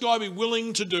would this guy be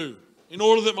willing to do in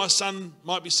order that my son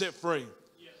might be set free?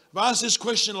 I've asked this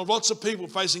question of lots of people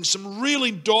facing some really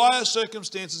dire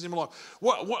circumstances in my life.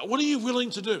 What are you willing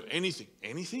to do? Anything.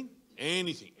 I'll do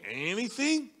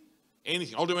anything.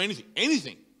 I'll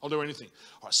do anything.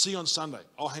 All right, see you on Sunday.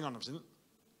 Oh, hang on a minute.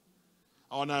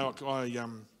 Oh, no,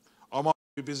 I might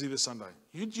be busy this Sunday.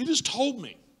 You just told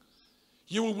me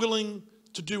you were willing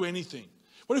to do anything.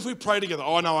 What if we pray together?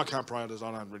 Oh, no, I can't pray. I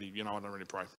don't really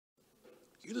pray.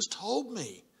 You just told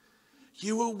me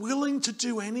you were willing to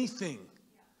do anything.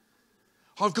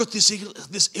 I've got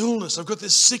this illness. I've got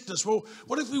this sickness. Well,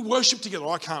 what if we worship together?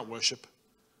 Oh, I can't worship.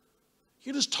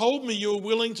 You just told me you were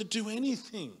willing to do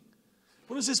anything.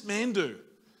 What does this man do?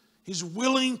 He's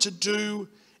willing to do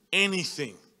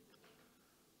anything.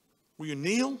 Will you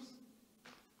kneel?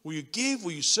 Will you give?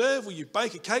 Will you serve? Will you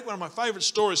bake a cake? One of my favourite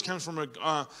stories comes from a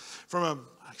I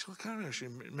can't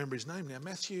actually remember his name now.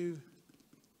 Matthew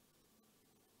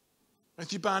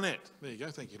Barnett. There you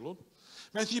go. Thank you, Lord.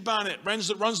 Matthew Barnett runs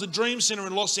the Dream Center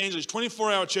in Los Angeles,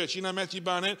 24-hour church. You know Matthew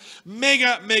Barnett?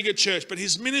 Mega church. But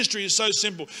his ministry is so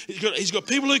simple. He's got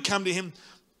people who come to him,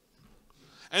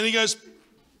 and he goes,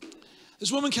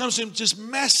 this woman comes to him just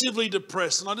massively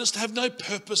depressed, and I just have no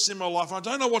purpose in my life. I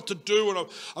don't know what to do, and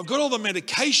I've got all the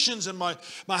medications, and my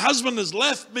husband has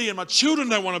left me, and my children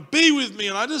don't want to be with me,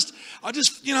 and I just,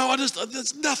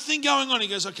 there's nothing going on. He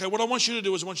goes, okay, what I want you to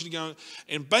do is I want you to go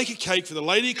and bake a cake for the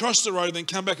lady across the road, and then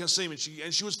come back and see me.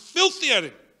 And she was filthy at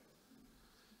him.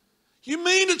 You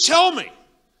mean to tell me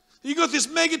you got this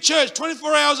mega church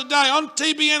 24 hours a day on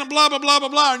TBN and blah, blah, blah, blah,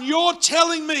 blah, and you're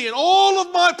telling me in all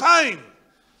of my pain,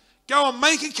 go and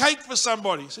make a cake for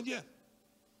somebody? He said, yeah.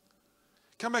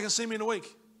 Come back and see me in a week.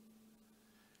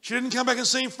 She didn't come back and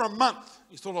see him for a month.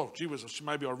 He thought, oh, gee whiz,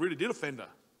 maybe I really did offend her.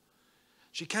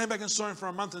 She came back and saw him for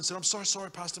a month and said, I'm so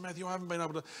sorry, Pastor Matthew, I haven't been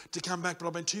able to come back, but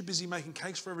I've been too busy making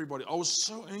cakes for everybody. I was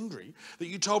so angry that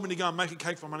you told me to go and make a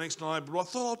cake for my next door neighbour, but I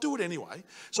thought I'll do it anyway.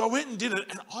 So I went and did it,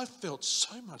 and I felt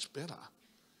so much better.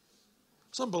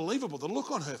 It's unbelievable. The look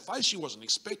on her face, she wasn't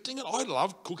expecting it. I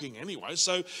love cooking anyway,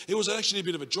 so it was actually a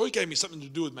bit of a joy. It gave me something to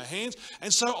do with my hands.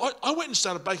 And so I went and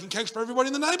started baking cakes for everybody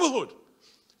in the neighbourhood.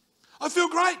 I feel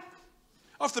great.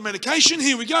 Off the medication,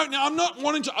 here we go. Now, I'm not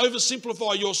wanting to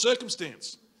oversimplify your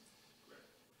circumstance,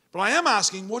 but I am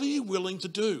asking, what are you willing to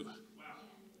do?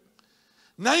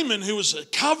 Naaman, who was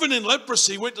covered in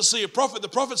leprosy, went to see a prophet. The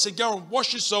prophet said, go and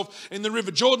wash yourself in the River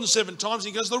Jordan 7 times.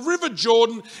 He goes, the River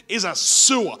Jordan is a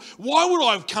sewer. Why would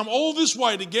I have come all this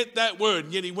way to get that word?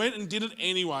 And yet he went and did it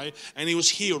anyway, and he was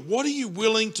healed. What are you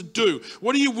willing to do?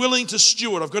 What are you willing to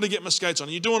steward? I've got to get my skates on.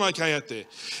 Are you doing okay out there?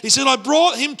 He said, I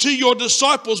brought him to your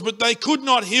disciples, but they could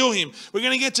not heal him. We're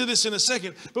going to get to this in a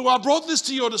second. But I brought this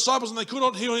to your disciples, and they could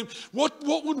not heal him. What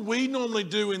would we normally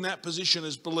do in that position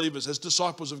as believers, as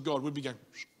disciples of God? We'd be going,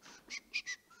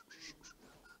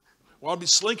 well, I'd be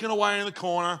slinking away in the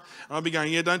corner, and I'd be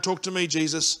going, yeah, don't talk to me,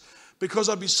 Jesus, because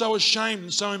I'd be so ashamed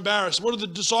and so embarrassed. What do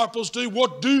the disciples do?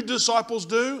 What do disciples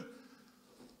do?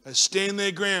 They stand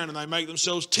their ground, and they make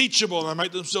themselves teachable, and they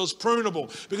make themselves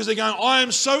prunable, because they're going, I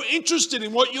am so interested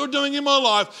in what you're doing in my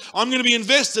life, I'm going to be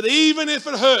invested even if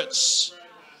it hurts.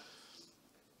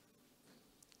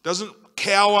 Doesn't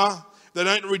cower. They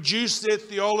don't reduce their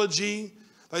theology.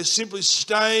 They simply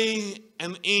stay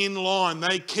and in line.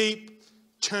 They keep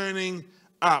turning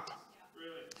up.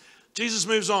 Jesus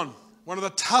moves on. One of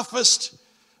the toughest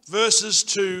verses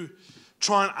to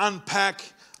try and unpack.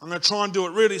 I'm going to try and do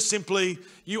it really simply.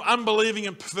 You unbelieving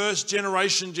and perverse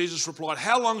generation, Jesus replied,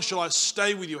 how long shall I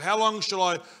stay with you? How long shall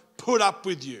I put up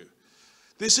with you?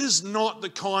 This is not the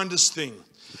kindest thing.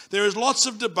 There is lots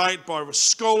of debate by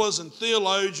scholars and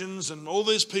theologians and all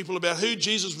these people about who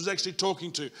Jesus was actually talking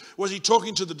to. Was he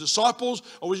talking to the disciples,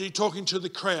 or was he talking to the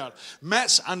crowd?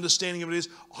 Matt's understanding of it is,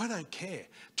 I don't care.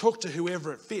 Talk to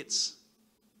whoever it fits.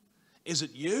 Is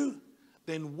it you?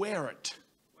 Then wear it.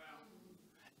 Wow.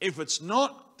 If it's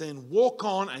not, then walk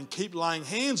on and keep laying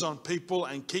hands on people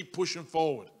and keep pushing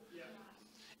forward. Yeah.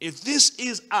 If this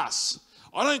is us,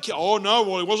 I don't care. Oh, no,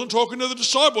 well, he wasn't talking to the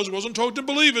disciples. He wasn't talking to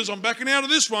believers. I'm backing out of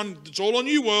this one. It's all on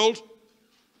you, world.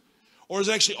 Or is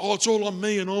it actually, oh, it's all on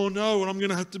me, and oh, no, and I'm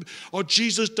going to have to, oh,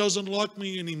 Jesus doesn't like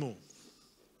me anymore.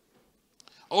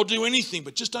 I'll do anything,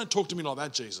 but just don't talk to me like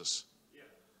that, Jesus.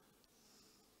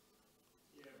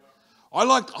 I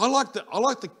like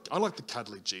the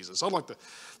cuddly Jesus. I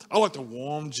like the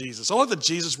warm Jesus. I like the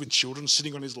Jesus with children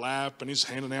sitting on his lap and he's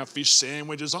handing out fish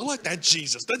sandwiches. I like that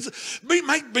Jesus.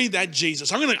 Make me that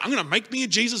Jesus. I'm gonna make me a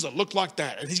Jesus that looked like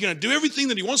that, and he's gonna do everything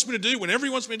that he wants me to do whenever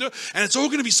he wants me to do it, and it's all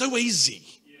gonna be so easy.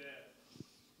 Yeah.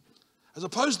 As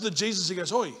opposed to the Jesus who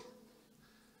goes, oi,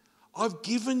 I've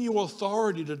given you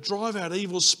authority to drive out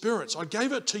evil spirits. I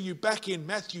gave it to you back in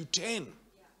Matthew 10.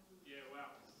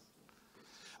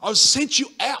 I've sent you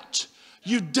out.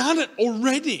 You've done it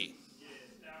already.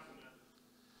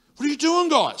 What are you doing,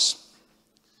 guys?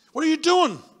 What are you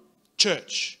doing,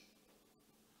 church?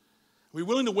 Are we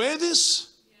willing to wear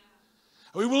this?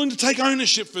 Are we willing to take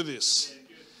ownership for this?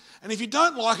 And if you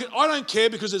don't like it, I don't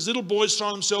care, because there's little boys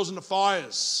throwing themselves into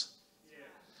fires.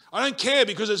 I don't care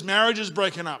because there's marriages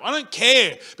breaking up. I don't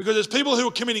care because there's people who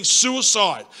are committing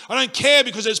suicide. I don't care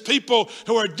because there's people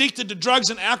who are addicted to drugs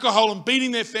and alcohol and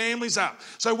beating their families up.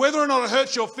 So whether or not it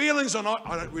hurts your feelings or not,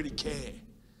 I don't really care.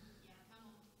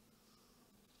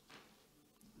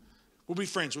 We'll be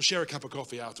friends. We'll share a cup of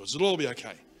coffee afterwards. It'll all be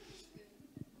okay.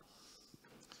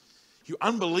 You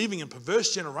unbelieving and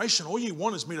perverse generation, all you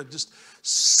want is me to just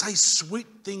say sweet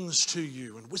things to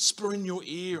you and whisper in your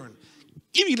ear and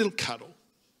give you a little cuddle.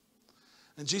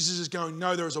 And Jesus is going,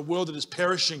 no, there is a world that is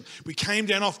perishing. We came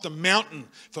down off the mountain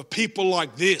for people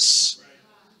like this.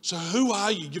 So who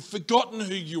are you? You've forgotten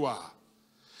who you are.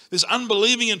 This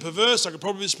unbelieving and perverse, I could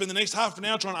probably spend the next half an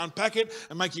hour trying to unpack it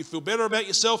and make you feel better about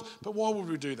yourself. But why would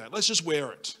we do that? Let's just wear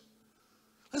it.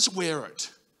 Let's wear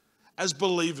it as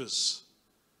believers.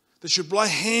 That should lay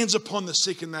hands upon the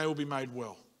sick and they will be made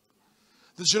well.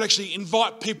 That should actually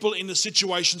invite people into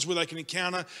situations where they can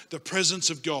encounter the presence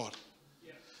of God.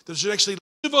 That should actually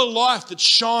live a life that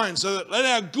shines, so that let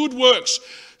our good works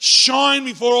shine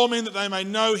before all men that they may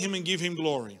know him and give him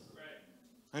glory.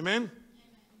 Amen? Amen?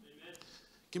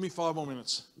 Give me 5 more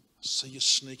minutes. I see you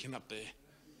sneaking up there.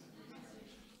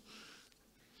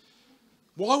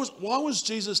 Why was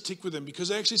Jesus ticked with them? Because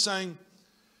they're actually saying,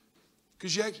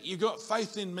 because you got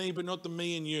faith in me, but not the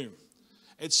me in you.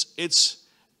 It's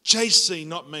JC,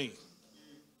 not me.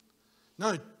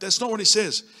 No, that's not what he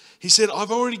says. He said,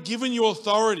 I've already given you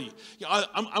authority.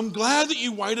 I'm glad that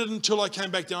you waited until I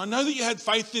came back down. I know that you had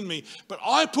faith in me, but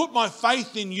I put my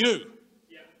faith in you.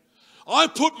 Yeah.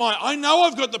 I know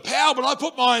I've got the power, but I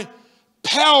put my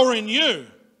power in you.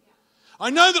 I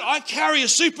know that I carry a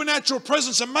supernatural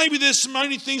presence, and maybe there's some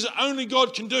only things that only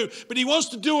God can do, but he wants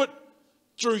to do it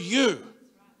through you.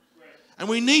 And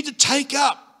we need to take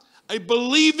up a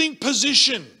believing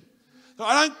position.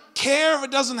 I don't care if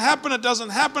it doesn't happen, it doesn't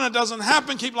happen, it doesn't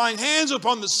happen. Keep laying hands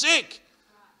upon the sick.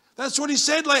 That's what he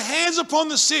said, lay hands upon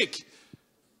the sick.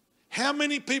 How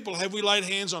many people have we laid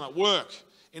hands on at work,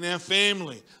 in our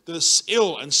family, that are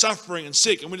ill and suffering and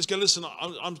sick? And we just go, listen,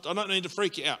 I don't need to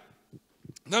freak you out.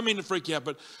 I don't mean to freak you out,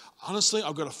 but honestly,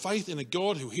 I've got a faith in a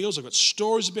God who heals. I've got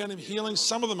stories about him healing.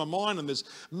 Some of them are mine, and there's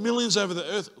millions over the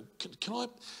earth. Can I,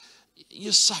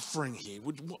 you're suffering here.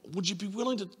 Would you be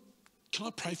willing to, can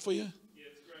I pray for you?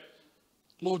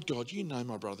 Lord God, you know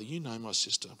my brother, you know my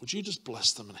sister. Would you just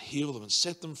bless them and heal them and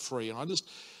set them free? And I just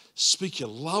speak your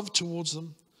love towards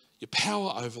them, your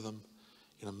power over them.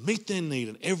 You're going to meet their need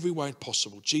in every way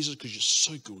possible. Jesus, because you're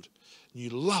so good and you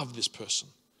love this person.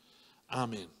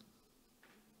 Amen.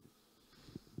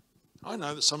 I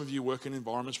know that some of you work in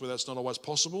environments where that's not always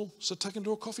possible, so take them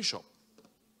to a coffee shop.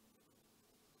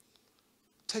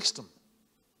 Text them.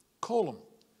 Call them.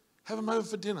 Have them over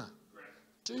for dinner.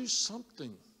 Do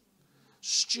something.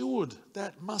 Steward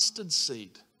that mustard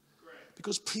seed,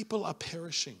 because people are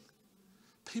perishing.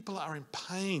 People are in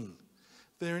pain.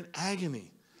 They're in agony.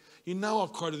 You know,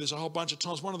 I've quoted this a whole bunch of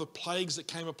times. One of the plagues that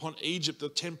came upon Egypt, the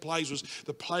 10 plagues, was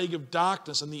the plague of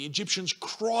darkness. And the Egyptians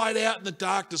cried out in the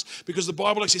darkness, because the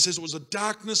Bible actually says it was a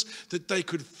darkness that they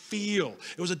could feel.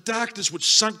 It was a darkness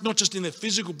which sunk not just in their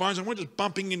physical bones. They weren't just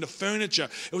bumping into furniture.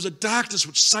 It was a darkness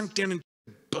which sunk down into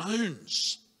their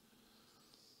bones.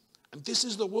 And this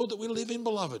is the world that we live in,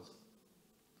 beloved.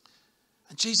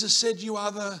 And Jesus said, you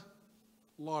are the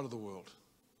light of the world.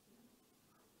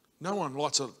 No one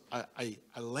lights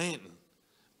a lantern,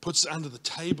 puts it under the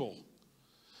table.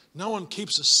 No one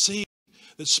keeps a seed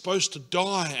that's supposed to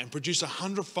die and produce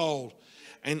 100-fold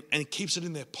and keeps it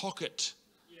in their pocket.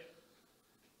 Yeah.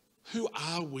 Who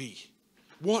are we?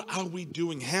 What are we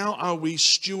doing? How are we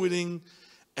stewarding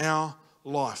our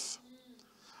life?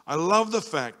 I love the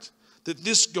fact that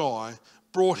this guy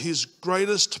brought his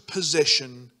greatest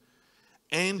possession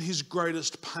and his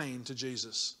greatest pain to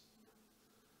Jesus.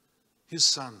 His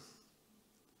son.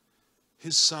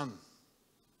 His son.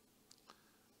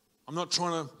 I'm not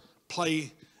trying to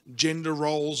play gender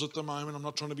roles at the moment. I'm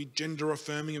not trying to be gender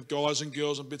affirming of guys and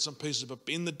girls and bits and pieces. But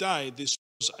in the day, this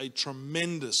was a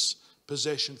tremendous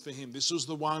possession for him. This was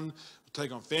the one who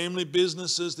take on family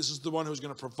businesses. This is the one who was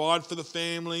going to provide for the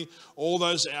family. All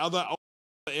those other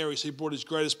areas, he brought his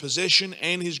greatest possession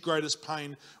and his greatest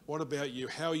pain. What about you?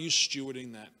 How are you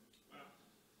stewarding that?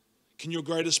 Can your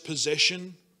greatest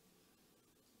possession,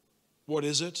 what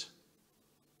is it?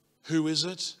 Who is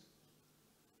it?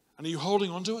 And are you holding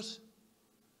on to it?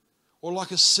 Or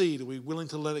like a seed, are we willing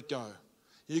to let it go?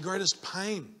 Your greatest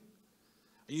pain,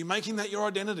 are you making that your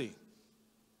identity?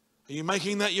 Are you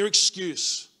making that your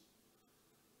excuse?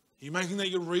 Are you making that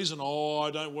your reason? Oh,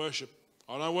 I don't worship.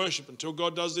 I don't worship until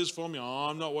God does this for me. Oh,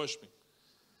 I'm not worshiping.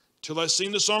 Till they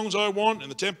sing the songs I want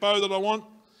and the tempo that I want.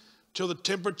 Till the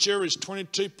temperature is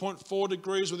 22.4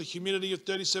 degrees with a humidity of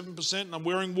 37% and I'm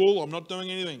wearing wool. I'm not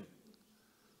doing anything.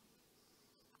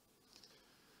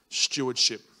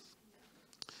 Stewardship.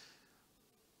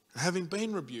 Having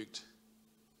been rebuked,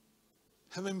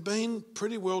 having been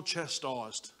pretty well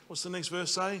chastised. What's the next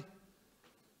verse say?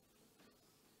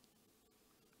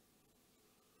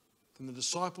 then the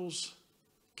disciples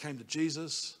came to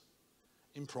Jesus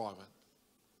in private.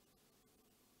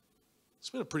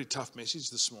 It's been a pretty tough message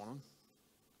this morning.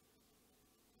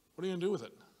 What are you going to do with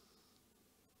it?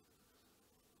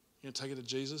 You're going to take it to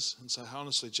Jesus and say,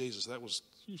 honestly, Jesus, that was...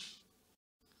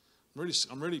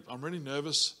 I'm really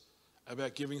nervous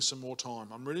about giving some more time.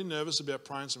 I'm really nervous about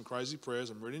praying some crazy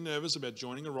prayers. I'm really nervous about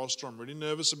joining a roster. I'm really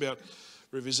nervous about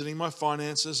revisiting my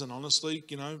finances and honestly,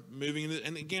 moving in.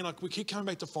 And again, we keep coming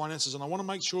back to finances, and I want to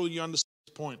make sure you understand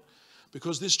this point,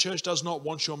 because this church does not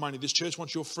want your money. This church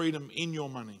wants your freedom in your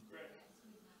money.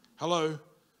 Hello?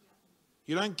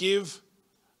 You don't give.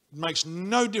 It makes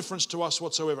no difference to us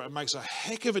whatsoever. It makes a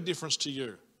heck of a difference to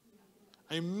you.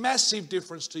 A massive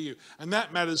difference to you. And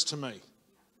that matters to me.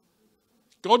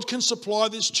 God can supply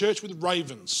this church with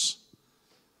ravens.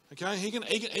 Okay?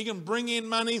 He can bring in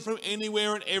money from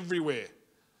anywhere and everywhere.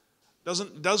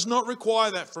 Does not require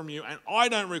that from you, and I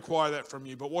don't require that from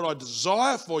you. But what I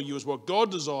desire for you is what God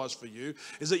desires for you,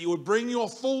 is that you would bring your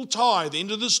full tithe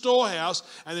into the storehouse,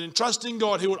 and then in trusting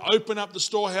God, He would open up the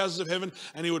storehouses of heaven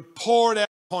and He would pour it out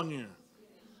upon you.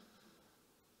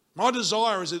 My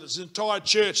desire is that the entire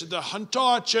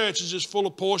church is just full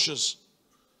of Porsches.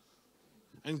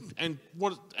 And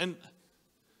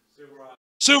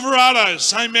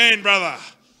Silverados. Amen, brother.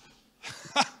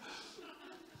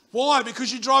 Why?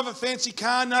 Because you drive a fancy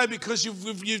car? No, because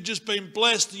you've just been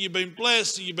blessed, and you've been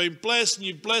blessed, and you've been blessed, and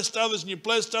you've blessed others, and you've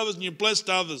blessed others, and you've blessed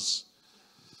others.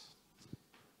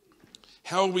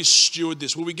 How will we steward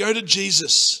this? Will we go to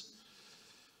Jesus?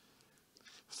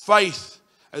 Faith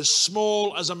as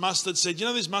small as a mustard seed. You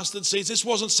know these mustard seeds? This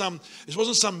wasn't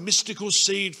some mystical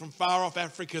seed from far off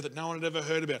Africa that no one had ever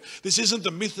heard about. This isn't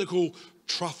the mythical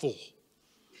truffle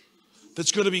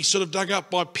that's going to be sort of dug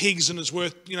up by pigs and is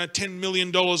worth, $10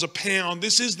 million a pound.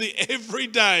 This is the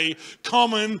everyday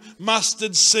common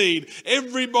mustard seed.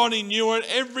 Everybody knew it.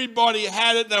 Everybody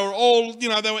had it. They were all, they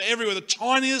were everywhere. The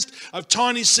tiniest of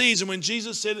tiny seeds. And when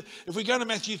Jesus said, if we go to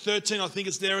Matthew 13, I think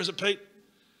it's there, is it, Pete?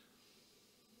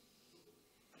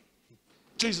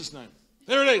 Jesus' name.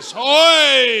 There it is. Oi!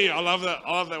 I love that.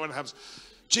 I love that when it happens.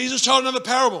 Jesus told another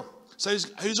parable. So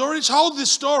he's already told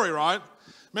this story, right?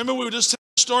 Remember, we were just telling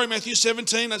the story, Matthew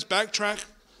 17. Let's backtrack.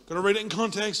 Got to read it in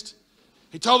context.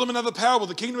 He told them another parable.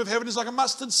 The kingdom of heaven is like a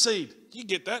mustard seed. Do you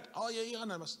get that? Oh, yeah, I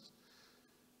know mustard.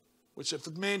 Which if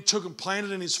a man took and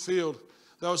planted in his field,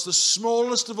 that was the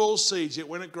smallest of all seeds, yet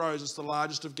when it grows, it's the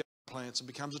largest of garden plants and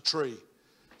becomes a tree.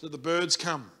 So the birds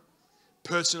come,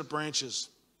 perch in its branches.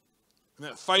 And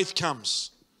that faith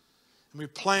comes, and we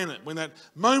plan it. When that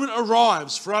moment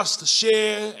arrives for us to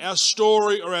share our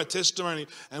story or our testimony,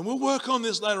 and we'll work on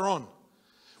this later on.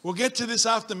 We'll get to this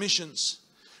after missions.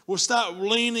 We'll start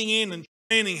leaning in and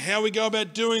training how we go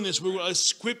about doing this. We will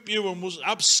equip you and we'll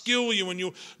upskill you, and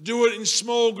you'll do it in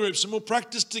small groups, and we'll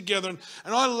practice together. And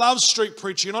I love street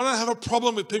preaching, and I don't have a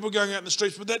problem with people going out in the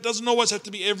streets, but that doesn't always have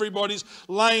to be everybody's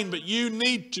lane. But you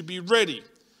need to be ready.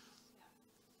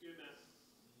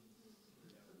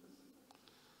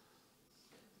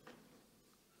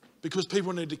 Because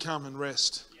people need to come and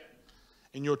rest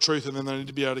in your truth, and then they need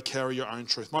to be able to carry your own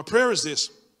truth. My prayer is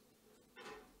this.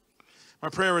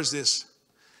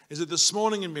 Is that this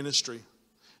morning in ministry,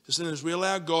 just as we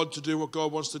allow God to do what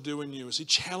God wants to do in you, as He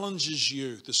challenges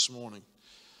you this morning.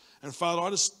 And Father, I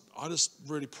just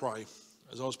really pray,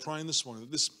 as I was praying this morning,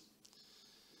 that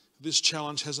this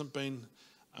challenge hasn't been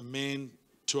a man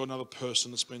to another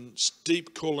person. It's been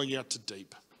deep calling out to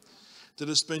deep. That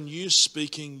it's been you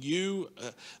speaking, you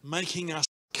making us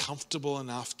comfortable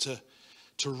enough to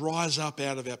rise up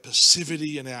out of our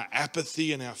passivity and our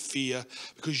apathy and our fear,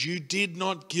 because you did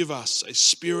not give us a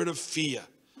spirit of fear.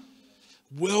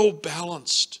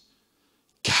 Well-balanced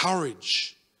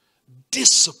courage,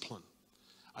 discipline,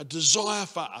 a desire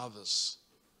for others.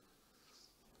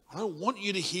 I don't want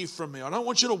you to hear from me. I don't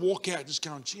want you to walk out just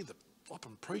going, gee, the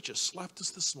flopping preacher slapped us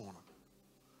this morning.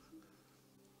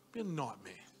 It'd be a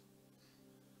nightmare.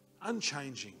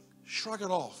 Unchanging. Shrug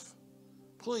it off.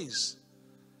 Please.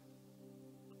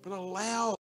 But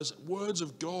allow those words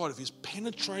of God, if He's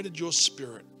penetrated your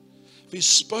spirit, if He's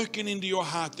spoken into your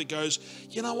heart that goes,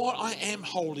 you know what, I am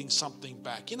holding something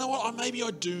back. You know what, maybe I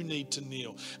do need to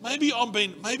kneel. Maybe I've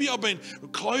been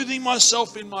clothing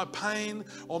myself in my pain,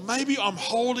 or maybe I'm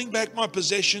holding back my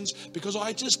possessions because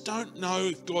I just don't know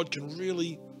if God can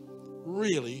really,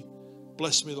 really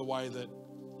bless me the way that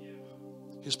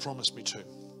He's promised me to.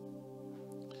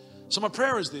 So my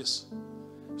prayer is this.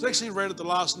 I was actually read it the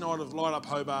last night of Light Up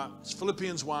Hobart. It's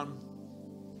Philippians 1.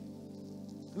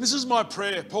 And this is my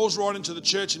prayer. Paul's writing to the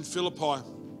church in Philippi.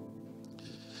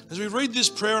 As we read this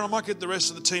prayer, and I might get the rest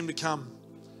of the team to come.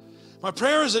 My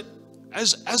prayer is that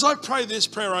as I pray this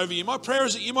prayer over you, my prayer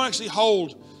is that you might actually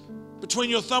hold between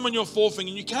your thumb and your forefinger,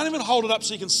 and you can't even hold it up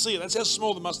so you can see it. That's how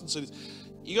small the mustard seed is.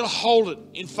 You got to hold it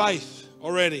in faith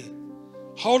already,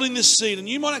 holding this seed, and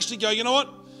you might actually go, you know what?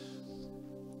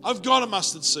 I've got a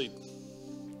mustard seed,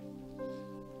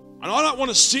 and I don't want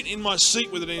to sit in my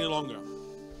seat with it any longer.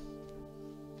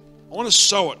 I want to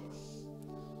sow it.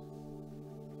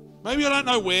 Maybe I don't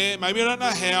know where, maybe I don't know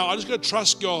how. I just got to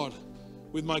trust God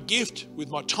with my gift, with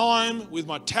my time, with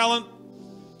my talent,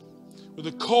 with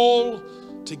a call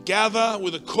to gather,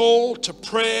 with a call to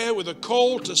prayer, with a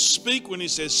call to speak when He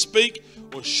says speak,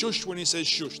 or shush when He says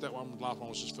shush. That last one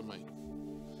was just for me.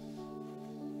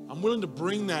 I'm willing to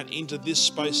bring that into this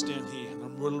space down here, and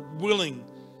I'm willing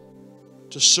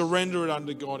to surrender it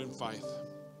under God in faith.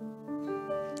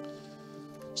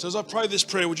 So as I pray this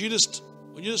prayer, would you just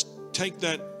take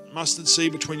that mustard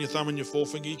seed between your thumb and your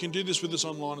forefinger? You can do this with us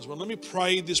online as well. Let me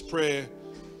pray this prayer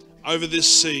over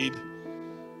this seed.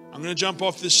 I'm going to jump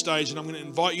off this stage, and I'm going to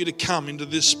invite you to come into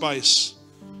this space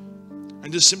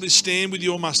and just simply stand with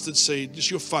your mustard seed, just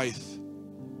your faith.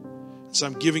 And so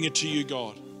I'm giving it to you,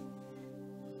 God.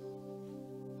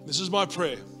 This is my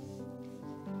prayer,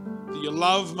 that your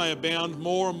love may abound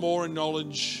more and more in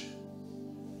knowledge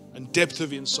and depth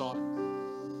of insight.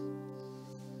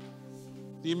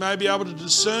 That you may be able to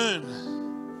discern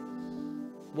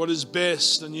what is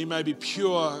best, and you may be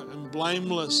pure and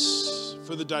blameless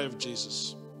for the day of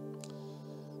Jesus.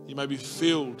 You may be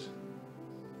filled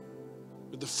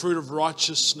with the fruit of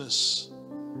righteousness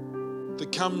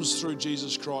that comes through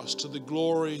Jesus Christ to the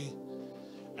glory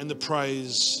and the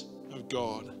praise of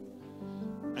God.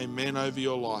 Amen over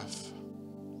your life.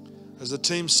 As the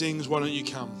team sings, why don't you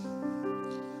come?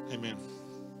 Amen.